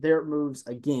their moves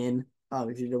again,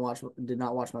 if you did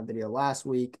not watch my video last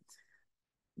week,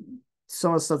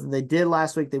 some of the stuff that they did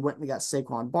last week, they went and got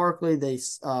Saquon Barkley. They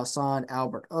signed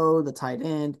Albert O, the tight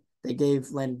end. They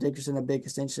gave Landon Dickerson a big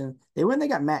extension. They went and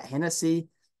they got Matt Hennessy.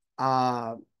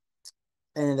 And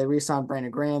then they re-signed Brandon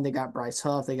Graham. They got Bryce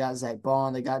Huff. They got Zach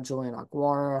Bond. They got Julian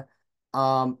Aguara.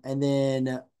 And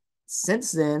then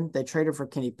since then, they traded for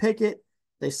Kenny Pickett.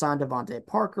 They signed Devontae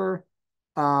Parker.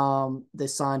 They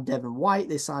signed Devin White.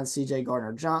 They signed CJ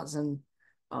Gardner-Johnson.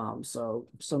 So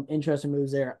some interesting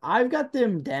moves there. I've got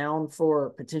them down for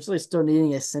potentially still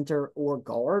needing a center or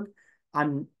guard.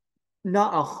 I'm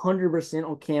not 100%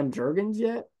 on Cam Jurgens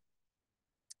yet.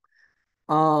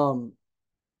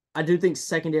 I do think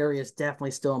secondary is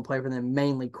definitely still in play for them,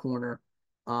 mainly corner,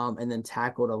 and then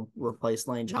tackle to replace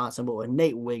Lane Johnson. But with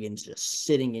Nate Wiggins just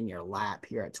sitting in your lap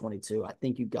here at 22, I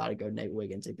think you got to go Nate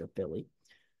Wiggins if you're Philly.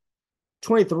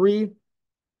 23,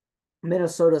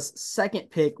 Minnesota's second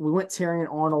pick. We went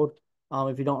Terrion Arnold,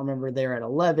 if you don't remember, there at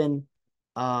 11.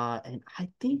 And I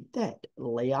think that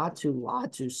Laiatu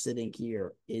Latu sitting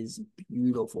here is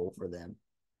beautiful for them.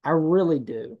 I really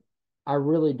do. I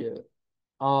really do.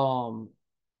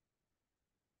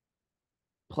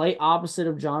 Play opposite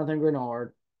of Jonathan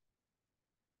Grenard.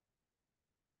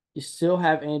 You still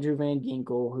have Andrew Van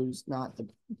Ginkel, who's not the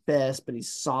best, but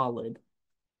he's solid.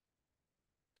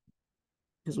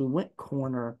 Because we went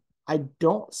corner. I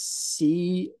don't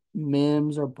see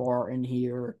Mims or Barton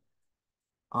here.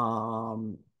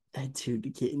 And dude, to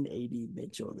get an AD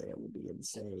Mitchell there would be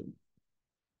insane.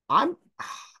 I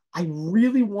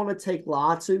really want to take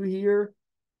Latu here.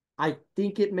 I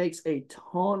think it makes a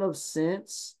ton of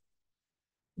sense.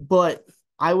 But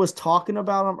I was talking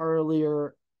about him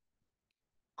earlier.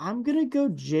 I'm gonna go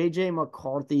JJ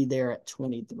McCarthy there at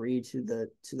 23 to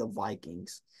the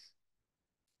Vikings.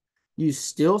 You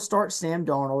still start Sam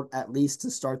Darnold at least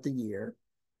to start the year.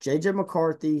 JJ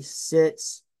McCarthy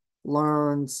sits,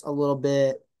 learns a little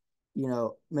bit,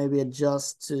 maybe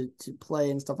adjusts to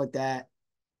play and stuff like that,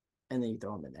 and then you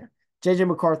throw him in there. JJ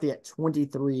McCarthy at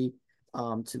 23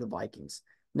 to the Vikings.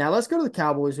 Now let's go to the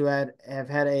Cowboys, who have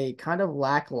had a kind of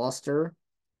lackluster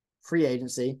free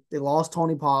agency. They lost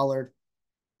Tony Pollard.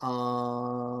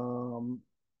 Leighton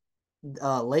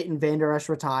Vander Esch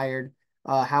retired.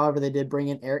 However, they did bring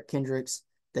in Eric Kendricks.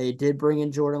 They did bring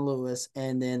in Jordan Lewis,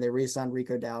 and then they re-signed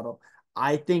Rico Dowdle.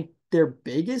 I think their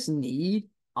biggest need,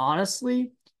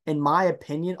 honestly, in my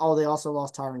opinion, they also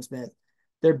lost Tyron Smith.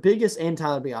 Their biggest, and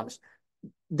Tyler, to be honest,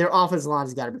 their offensive line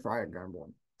has got to be priority number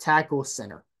one. Tackle,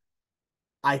 center.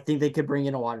 I think they could bring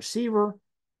in a wide receiver.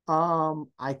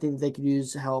 I think they could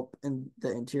use help in the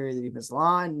interior of the defensive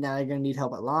line. Now you're going to need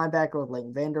help at linebacker with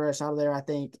Leighton Vander Esch out of there, I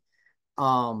think.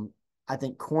 I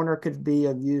think corner could be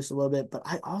of use a little bit, but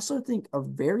I also think a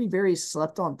very, very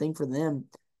slept-on thing for them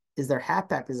is their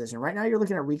halfback position. Right now, you're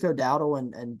looking at Rico Dowdle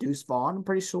and Deuce Vaughn, I'm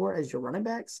pretty sure, as your running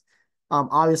backs.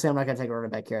 Obviously, I'm not going to take a running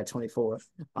back here at 24.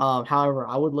 However,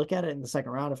 I would look at it in the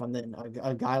second round if I'm then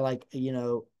a guy like,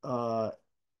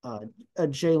 a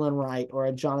Jalen Wright or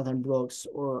a Jonathan Brooks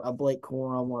or a Blake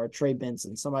Corum or a Trey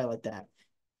Benson, somebody like that.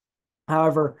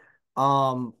 However,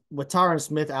 with Tyron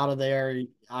Smith out of there,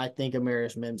 I think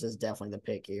Amarius Mims is definitely the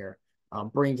pick here.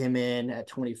 Bring him in at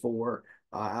 24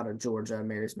 out of Georgia,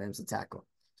 Amarius Mims, the tackle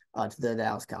to the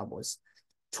Dallas Cowboys.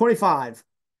 25,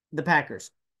 the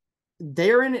Packers.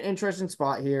 They're in an interesting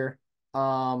spot here.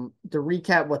 To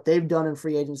recap what they've done in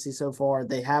free agency so far,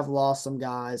 they have lost some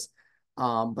guys.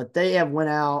 But they have went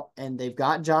out and they've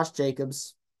got Josh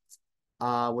Jacobs,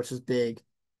 which is big.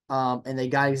 And they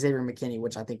got Xavier McKinney,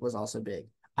 which I think was also big.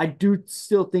 I do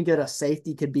still think that a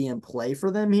safety could be in play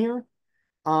for them here.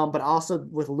 But also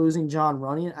with losing John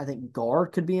Runyon, I think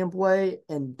guard could be in play.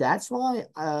 And that's why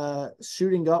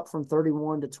shooting up from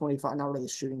 31 to 25, not really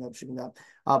shooting up,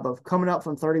 but coming up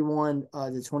from 31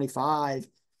 to 25,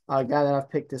 a guy that I've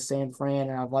picked is San Fran,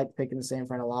 and I've liked picking the San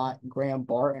Fran a lot, Graham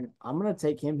Barton. I'm going to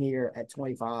take him here at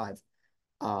 25.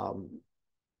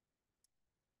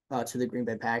 to the Green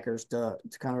Bay Packers to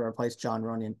kind of replace John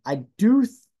Runyon. I do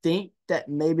think that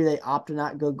maybe they opt to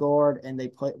not go guard and they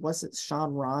play, what's it,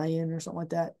 Sean Ryan or something like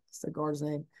that? That's the guard's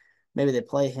name. Maybe they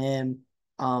play him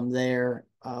there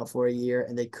for a year,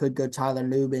 and they could go Tyler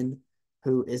Nubin,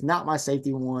 who is not my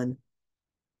safety one,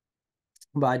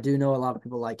 but I do know a lot of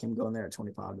people like him going there at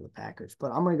 25 to the Packers.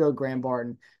 But I'm going to go Graham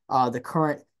Barton, the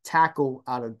current tackle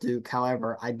out of Duke.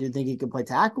 However, I do think he could play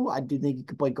tackle. I do think he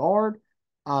could play guard.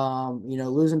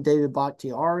 Losing David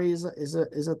Bakhtiari is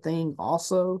a thing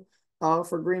also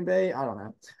for Green Bay. I don't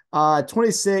know.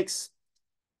 26,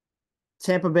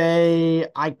 Tampa Bay.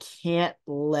 I can't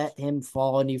let him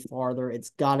fall any farther. It's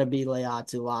got to be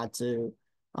Leatu Latu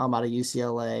out of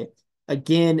UCLA.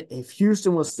 Again, if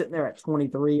Houston was sitting there at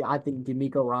 23, I think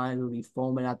D'Amico Ryan would be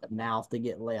foaming at the mouth to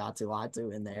get Leatu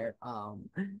Latu in there.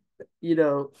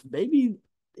 Maybe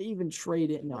even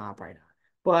trade it. No, probably not.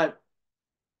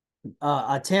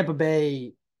 But Tampa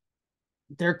Bay,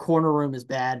 their corner room is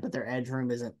bad, but their edge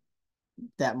room isn't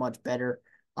that much better.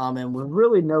 And with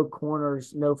really no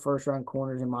corners, no first round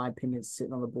corners, in my opinion,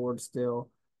 sitting on the board still.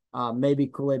 Maybe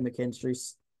Kool-Aid McKinstry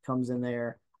comes in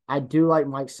there. I do like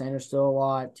Mike Sanders still a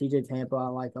lot. TJ Tampa, I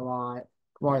like a lot.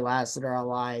 Kamari Lassiter, I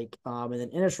like. And then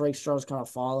Ennis Rakestrow's kind of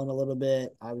fallen a little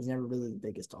bit. I was never really the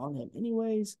biggest on him,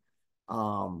 anyways.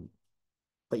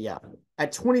 But yeah,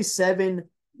 at 27,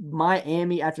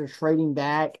 Miami, after trading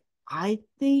back, I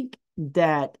think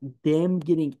that them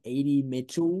getting 80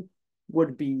 Mitchell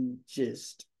would be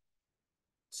just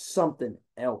something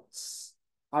else.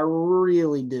 I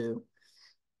really do.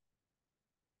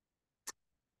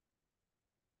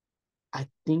 I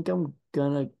think I'm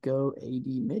gonna go AD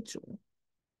Mitchell.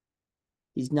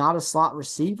 He's not a slot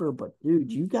receiver, but dude,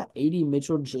 you got AD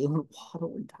Mitchell, Jalen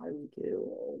Waddle, and Tyreek Hill.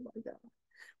 Oh my god.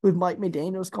 With Mike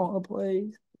McDaniels calling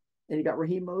plays. And you got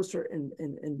Raheem Mostert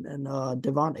and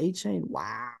Devon A-Chain.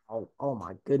 Wow. Oh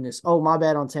my goodness. Oh, my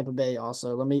bad on Tampa Bay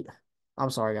also. I'm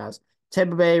sorry, guys.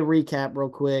 Tampa Bay recap real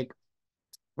quick.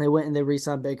 They went and they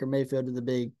re-signed Baker Mayfield to the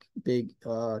big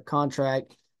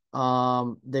contract.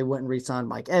 They went and re-signed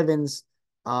Mike Evans.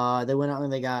 They went out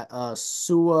and they got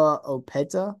Sua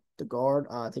Opeta, the guard.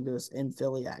 I think it was in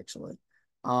Philly actually.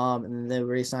 And they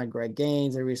re-signed Greg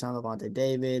Gaines. They re-signed Levante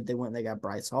David. They went and they got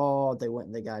Bryce Hall. They went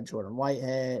and they got Jordan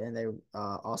Whitehead, and they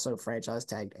also franchise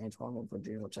tagged Antoine Winfield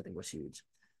Jr., which I think was huge.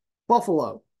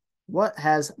 Buffalo. What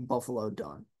has Buffalo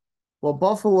done? Well,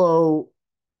 Buffalo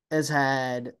has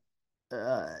had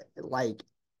like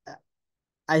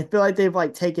I feel like they've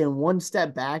like taken one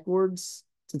step backwards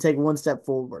to take one step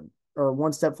forward, or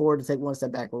one step forward to take one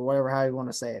step backward, whatever how you want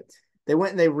to say it. They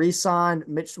went and they re-signed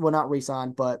Mitch, well not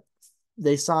re-signed, but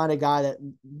they signed a guy that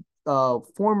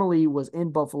formerly was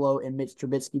in Buffalo and Mitch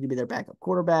Trubisky to be their backup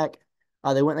quarterback.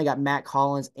 They went and they got Matt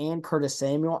Collins and Curtis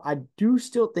Samuel. I do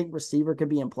still think receiver could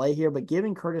be in play here, but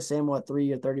giving Curtis Samuel a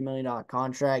 3-year, $30 million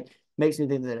contract makes me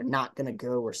think that they're not going to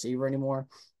go receiver anymore.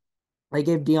 They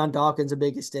gave Deion Dawkins a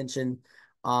big extension.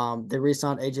 They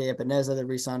re-signed AJ Epineza. They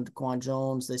re-signed Quan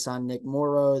Jones. They signed Nick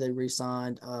Morrow. They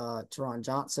re-signed Teron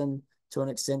Johnson to an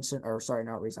extension, or sorry,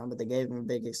 not re-signed, but they gave him a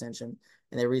big extension.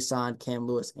 And they re-signed Cam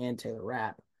Lewis and Taylor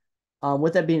Rapp.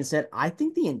 With that being said, I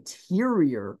think the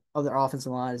interior of their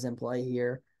offensive line is in play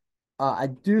here. I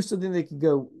do still think they could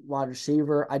go wide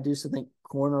receiver. I do still think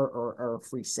corner or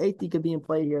free safety could be in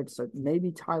play here. So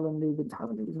maybe Tyler Nubin.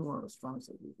 Tyler Nubin is one of the strong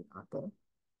safeties.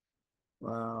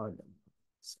 Well,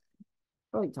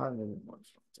 I feel like Tyler Nubin is more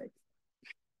strong safety.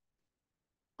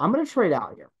 I'm going to trade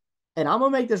out here. And I'm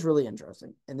going to make this really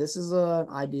interesting. And this is an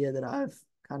idea that I've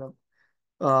kind of,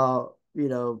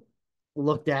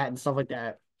 looked at and stuff like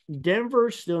that.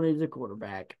 Denver still needs a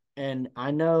quarterback. And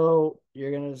I know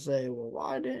you're going to say, well,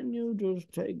 why didn't you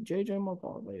just take J.J.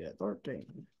 McCarthy at 13?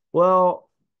 Well,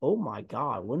 oh my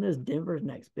God, when is Denver's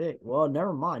next pick? Well,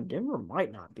 never mind. Denver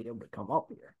might not be able to come up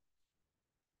here.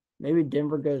 Maybe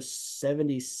Denver goes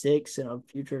 76 in a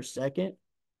future second.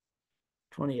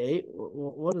 28.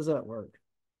 What does that work?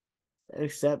 It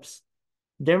accepts.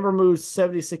 Denver moves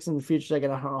 76 in the future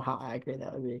second. I don't know how accurate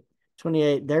that would be.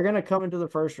 28. They're going to come into the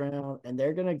first round and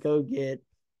they're going to go get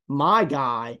my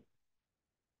guy,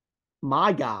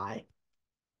 Michael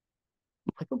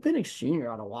Penix Jr.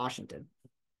 out of Washington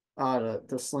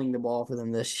to sling the ball for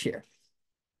them this year.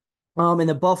 And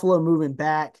the Buffalo moving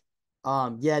back.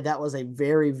 That was a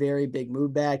very, very big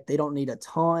move back. They don't need a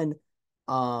ton.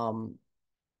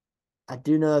 I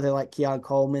do know they like Keon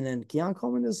Coleman, and Keon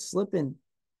Coleman is slipping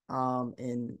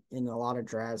in a lot of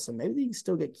drafts. So maybe they can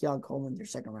still get Keon Coleman their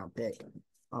second round pick,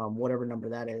 whatever number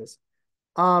that is.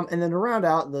 And then to round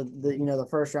out the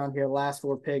first round here, last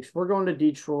 4 picks, we're going to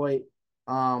Detroit,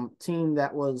 team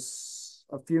that was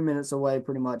a few minutes away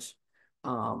pretty much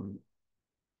um,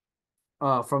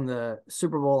 from the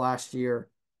Super Bowl last year.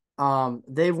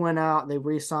 They went out, they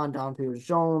re-signed Don Peters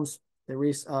Jones.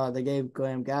 They gave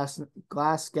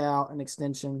Glasgow an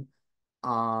extension.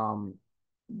 Um,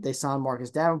 they signed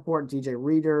Marcus Davenport, DJ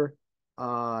Reader.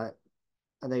 Uh,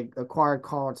 they acquired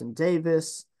Carlton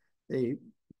Davis. They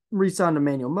re-signed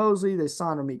Emmanuel Mosley. They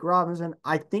signed Amik Robinson.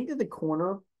 I think that the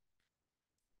corner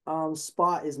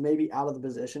spot is maybe out of the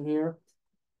position here.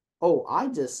 Oh, I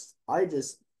just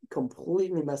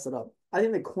completely messed it up. I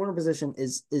think the corner position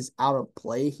is out of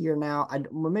play here now.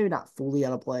 Well, maybe not fully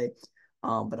out of play,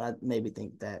 but I maybe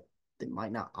think that they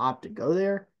might not opt to go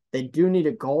there. They do need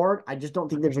a guard. I just don't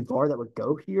think there's a guard that would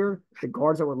go here. The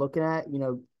guards that we're looking at,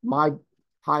 my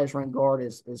highest ranked guard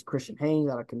is Christian Haynes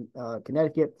out of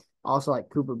Connecticut. Also like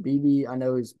Cooper Beebe. I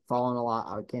know he's fallen a lot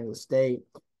out of Kansas State.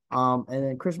 And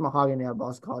then Chris Mahogany out of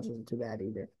Boston College isn't too bad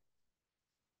either.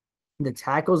 The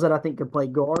tackles that I think could play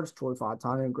guards, Troy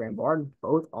Fontana and Graham Barton,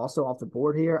 both also off the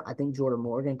board here. I think Jordan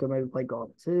Morgan could maybe play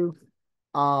guard too.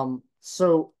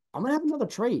 So I'm gonna have another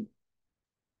trade.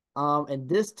 And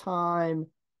this time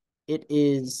it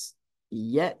is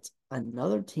yet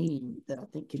another team that I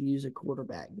think can use a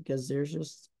quarterback because there's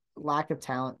just lack of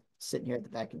talent sitting here at the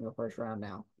back in the first round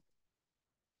now.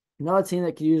 Another team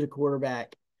that can use a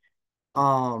quarterback.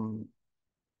 Um,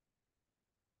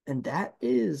 and that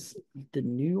is the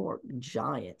New York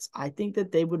Giants. I think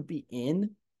that they would be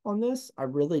in on this. I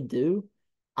really do.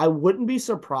 I wouldn't be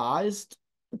surprised.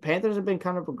 The Panthers have been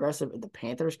kind of aggressive. If the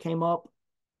Panthers came up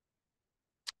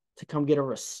to come get a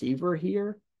receiver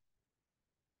here,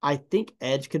 I think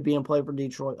Edge could be in play for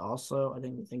Detroit also. I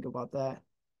didn't think about that.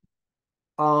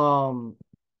 Um,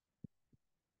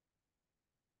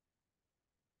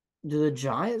 do the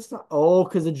Giants not? Oh,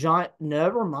 because the Giant.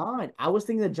 Never mind. I was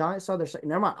thinking the Giants saw their second.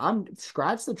 Never mind. I'm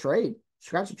scratch the trade.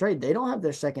 Scratch the trade. They don't have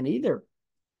their second either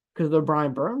because of the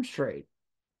Brian Burns trade.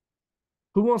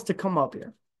 Who wants to come up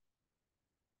here?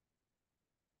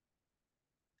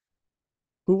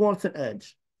 Who wants an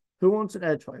edge? Who wants an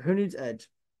edge player? Who needs edge?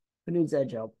 Who needs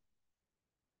edge help?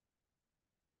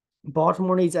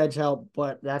 Baltimore needs edge help,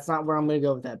 but that's not where I'm going to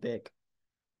go with that pick.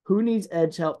 Who needs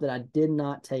edge help that I did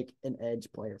not take an edge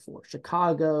player for?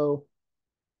 Chicago,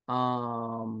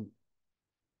 um,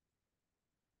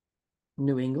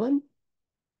 New England.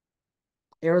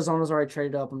 Arizona's already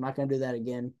traded up. I'm not going to do that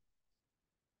again.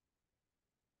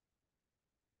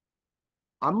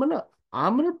 I'm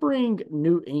gonna bring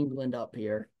New England up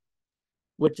here,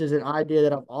 which is an idea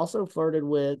that I've also flirted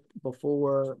with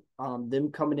before.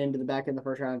 Them coming into the back in the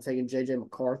first round and taking JJ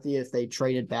McCarthy if they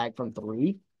traded back from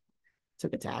 3,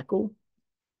 took a tackle.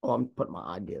 Oh, I'm putting my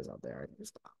ideas out there.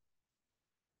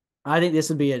 I think this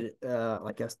would be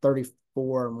like a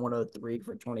 34 and 103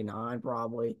 for 29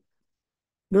 probably.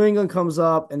 New England comes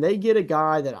up and they get a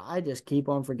guy that I just keep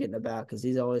on forgetting about because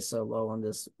he's always so low on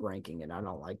this ranking and I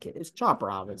don't like it. It's Chop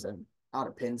Robinson out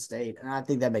of Penn State, and I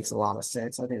think that makes a lot of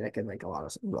sense. I think that could make a lot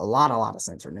of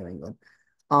sense for New England.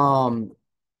 Um,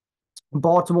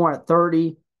 Baltimore at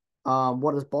 30.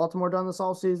 What has Baltimore done this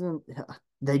offseason?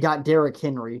 They got Derrick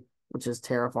Henry, which is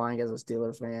terrifying as a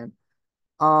Steelers fan.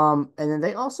 And then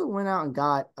they also went out and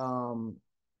got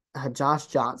Josh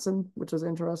Johnson, which was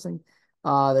interesting.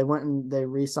 They went and they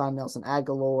re-signed Nelson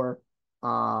Aguilar,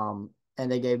 and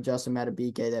they gave Justin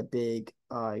Matabike that big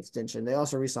extension. They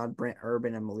also re-signed Brent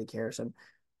Urban and Malik Harrison.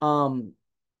 Um,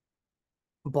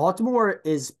 Baltimore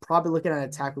is probably looking at a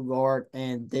tackle guard,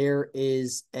 and there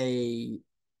is a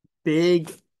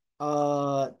big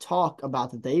talk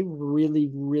about that they really,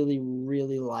 really,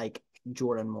 really like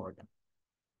Jordan Morgan.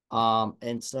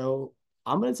 And so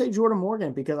I'm going to say Jordan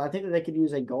Morgan because I think that they could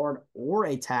use a guard or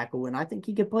a tackle, and I think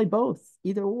he could play both,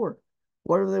 either or,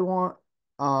 whatever they want.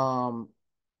 Um,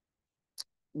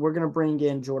 we're going to bring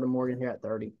in Jordan Morgan here at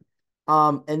 30.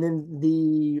 And then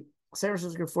the San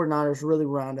Francisco 49ers really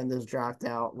rounding this draft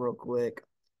out real quick.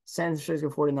 San Francisco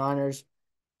 49ers,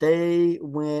 they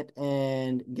went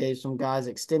and gave some guys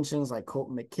extensions like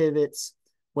Colton McKivitz,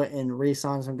 went and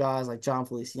re-signed some guys like John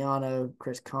Feliciano,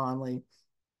 Chris Conley.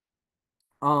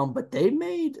 But they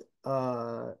made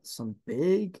some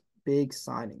big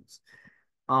signings.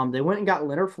 They went and got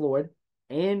Leonard Floyd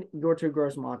and Yortu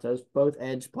Gross-Matos, both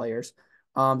edge players.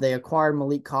 They acquired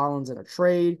Malik Collins in a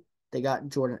trade. They got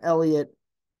Jordan Elliott.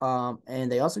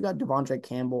 And they also got Devondre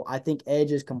Campbell. I think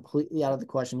edge is completely out of the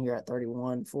question here at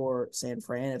 31 for San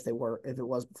Fran if it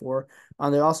was before.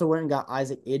 They also went and got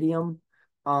Isaac Idiom.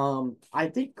 I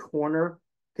think corner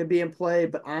could be in play,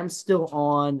 but I'm still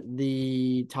on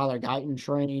the Tyler Guyton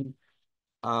train.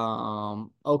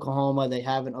 Oklahoma, they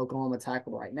have an Oklahoma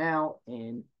tackle right now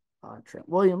in Trent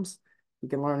Williams. You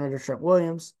can learn under Trent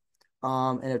Williams.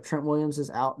 And if Trent Williams is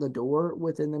out the door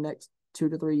within the next 2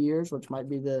 to 3 years, which might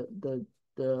be the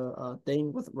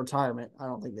thing with retirement, I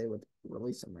don't think they would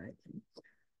release him or anything.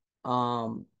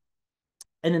 Um,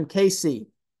 and then KC,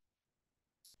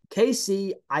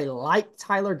 I like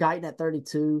Tyler Guyton at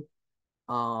 32.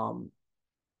 Um,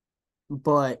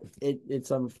 but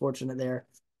it's unfortunate there.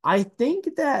 I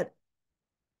think that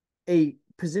a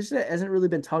position that hasn't really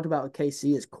been talked about with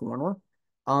KC is corner.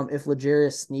 If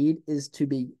L'Jarius Sneed is to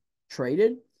be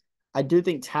traded, I do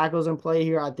think tackles in play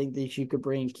here. I think that you could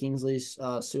bring Kingsley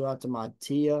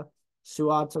Suamataia,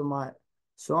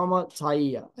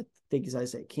 I think as I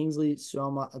say Kingsley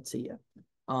Suamataia,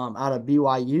 out of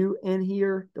BYU in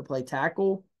here to play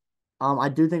tackle. I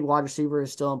do think wide receiver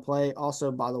is still in play.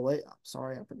 Also, by the way, I'm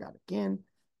sorry, I forgot again.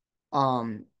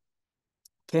 Um,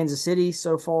 Kansas City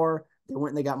so far, they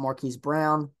went and they got Marquise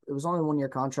Brown. It was only a 1 year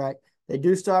contract. They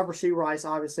do still have Rashee Rice,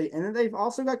 obviously. And then they've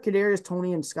also got Kadarius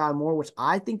Toney and Sky Moore, which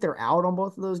I think they're out on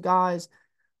both of those guys.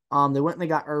 They went and they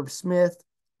got Irv Smith.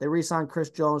 They re-signed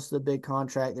Chris Jones to the big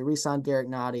contract. They re-signed Derek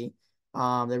Nottie.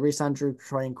 They re-signed Drew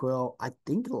Tranquill. I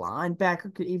think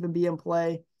linebacker could even be in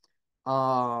play.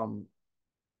 Um,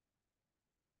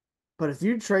 but if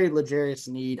you trade L'Jarius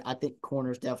Sneed, I think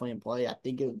corner's definitely in play. I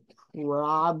think it would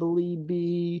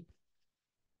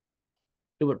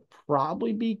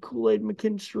probably be Kool-Aid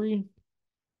McKinstry.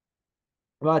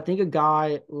 But I think a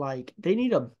guy like they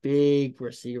need a big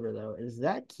receiver though. Is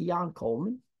that Keon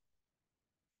Coleman?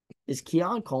 Is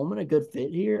Keon Coleman a good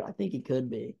fit here? I think he could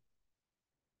be.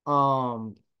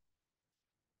 Um,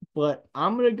 but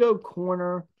I'm gonna go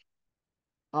corner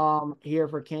here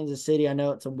for Kansas City. I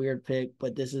know it's a weird pick,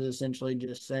 but this is essentially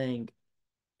just saying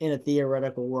in a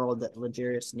theoretical world that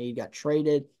L'Jarius Sneed got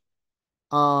traded.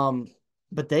 Um,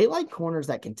 but they like corners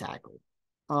that can tackle.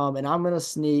 And I'm gonna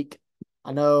sneak.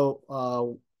 I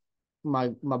know my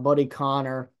buddy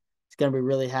Connor is gonna be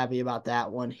really happy about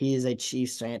that one. He is a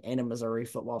Chiefs fan and a Missouri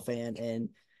football fan, and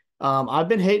I've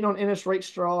been hating on Ennis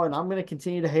Rakestraw, and I'm gonna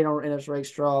continue to hate on Ennis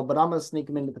Rakestraw, but I'm gonna sneak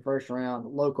him into the first round,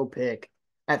 local pick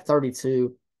at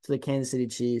 32 to the Kansas City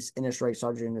Chiefs. Ennis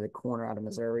Rakestraw Jr., the corner out of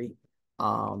Missouri,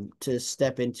 to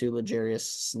step into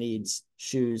L'Jarius Sneed's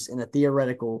shoes in a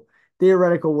theoretical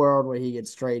world where he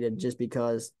gets traded just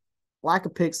because lack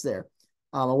of picks there.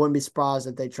 I wouldn't be surprised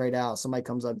if they trade out. Somebody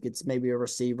comes up, gets maybe a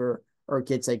receiver or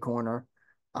gets a corner.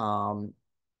 Um,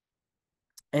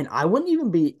 and I wouldn't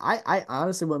even be, I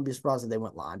honestly wouldn't be surprised if they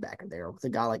went linebacker there with a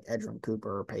guy like Edgerrin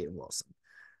Cooper or Peyton Wilson.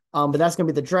 But that's going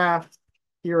to be the draft.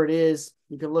 Here it is.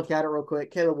 You can look at it real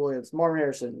quick. Caleb Williams, Marvin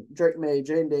Harrison, Drake May,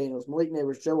 Jaden Daniels, Malik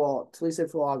Neighbors, Joe Alt, Talisa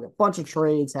Fuaga, a bunch of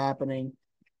trades happening.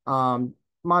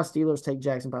 My Steelers take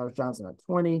Jackson Powers Johnson at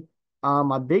 20.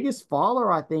 My biggest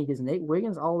faller, I think, is Nate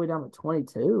Wiggins all the way down to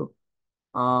 22.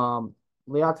 Leatu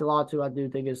Latu, I do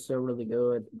think is still really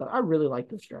good, but I really like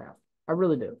this draft. I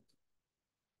really do.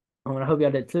 I hope y'all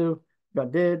did too. If y'all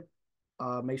did,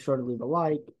 make sure to leave a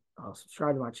like.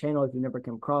 Subscribe to my channel if you never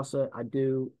come across it. I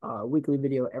do a weekly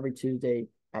video every Tuesday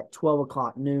at 12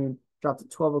 o'clock noon. Drops at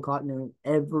 12 o'clock noon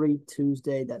every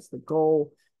Tuesday. That's the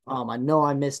goal. I know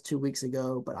I missed 2 weeks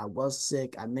ago, but I was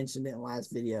sick. I mentioned it in the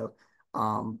last video.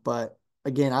 But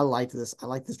again, I like this. I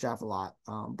like this draft a lot.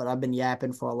 But I've been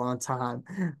yapping for a long time.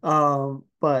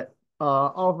 But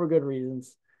all for good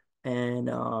reasons. And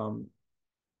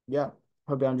yeah,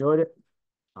 hope you enjoyed it.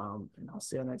 And I'll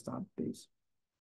see you next time. Peace.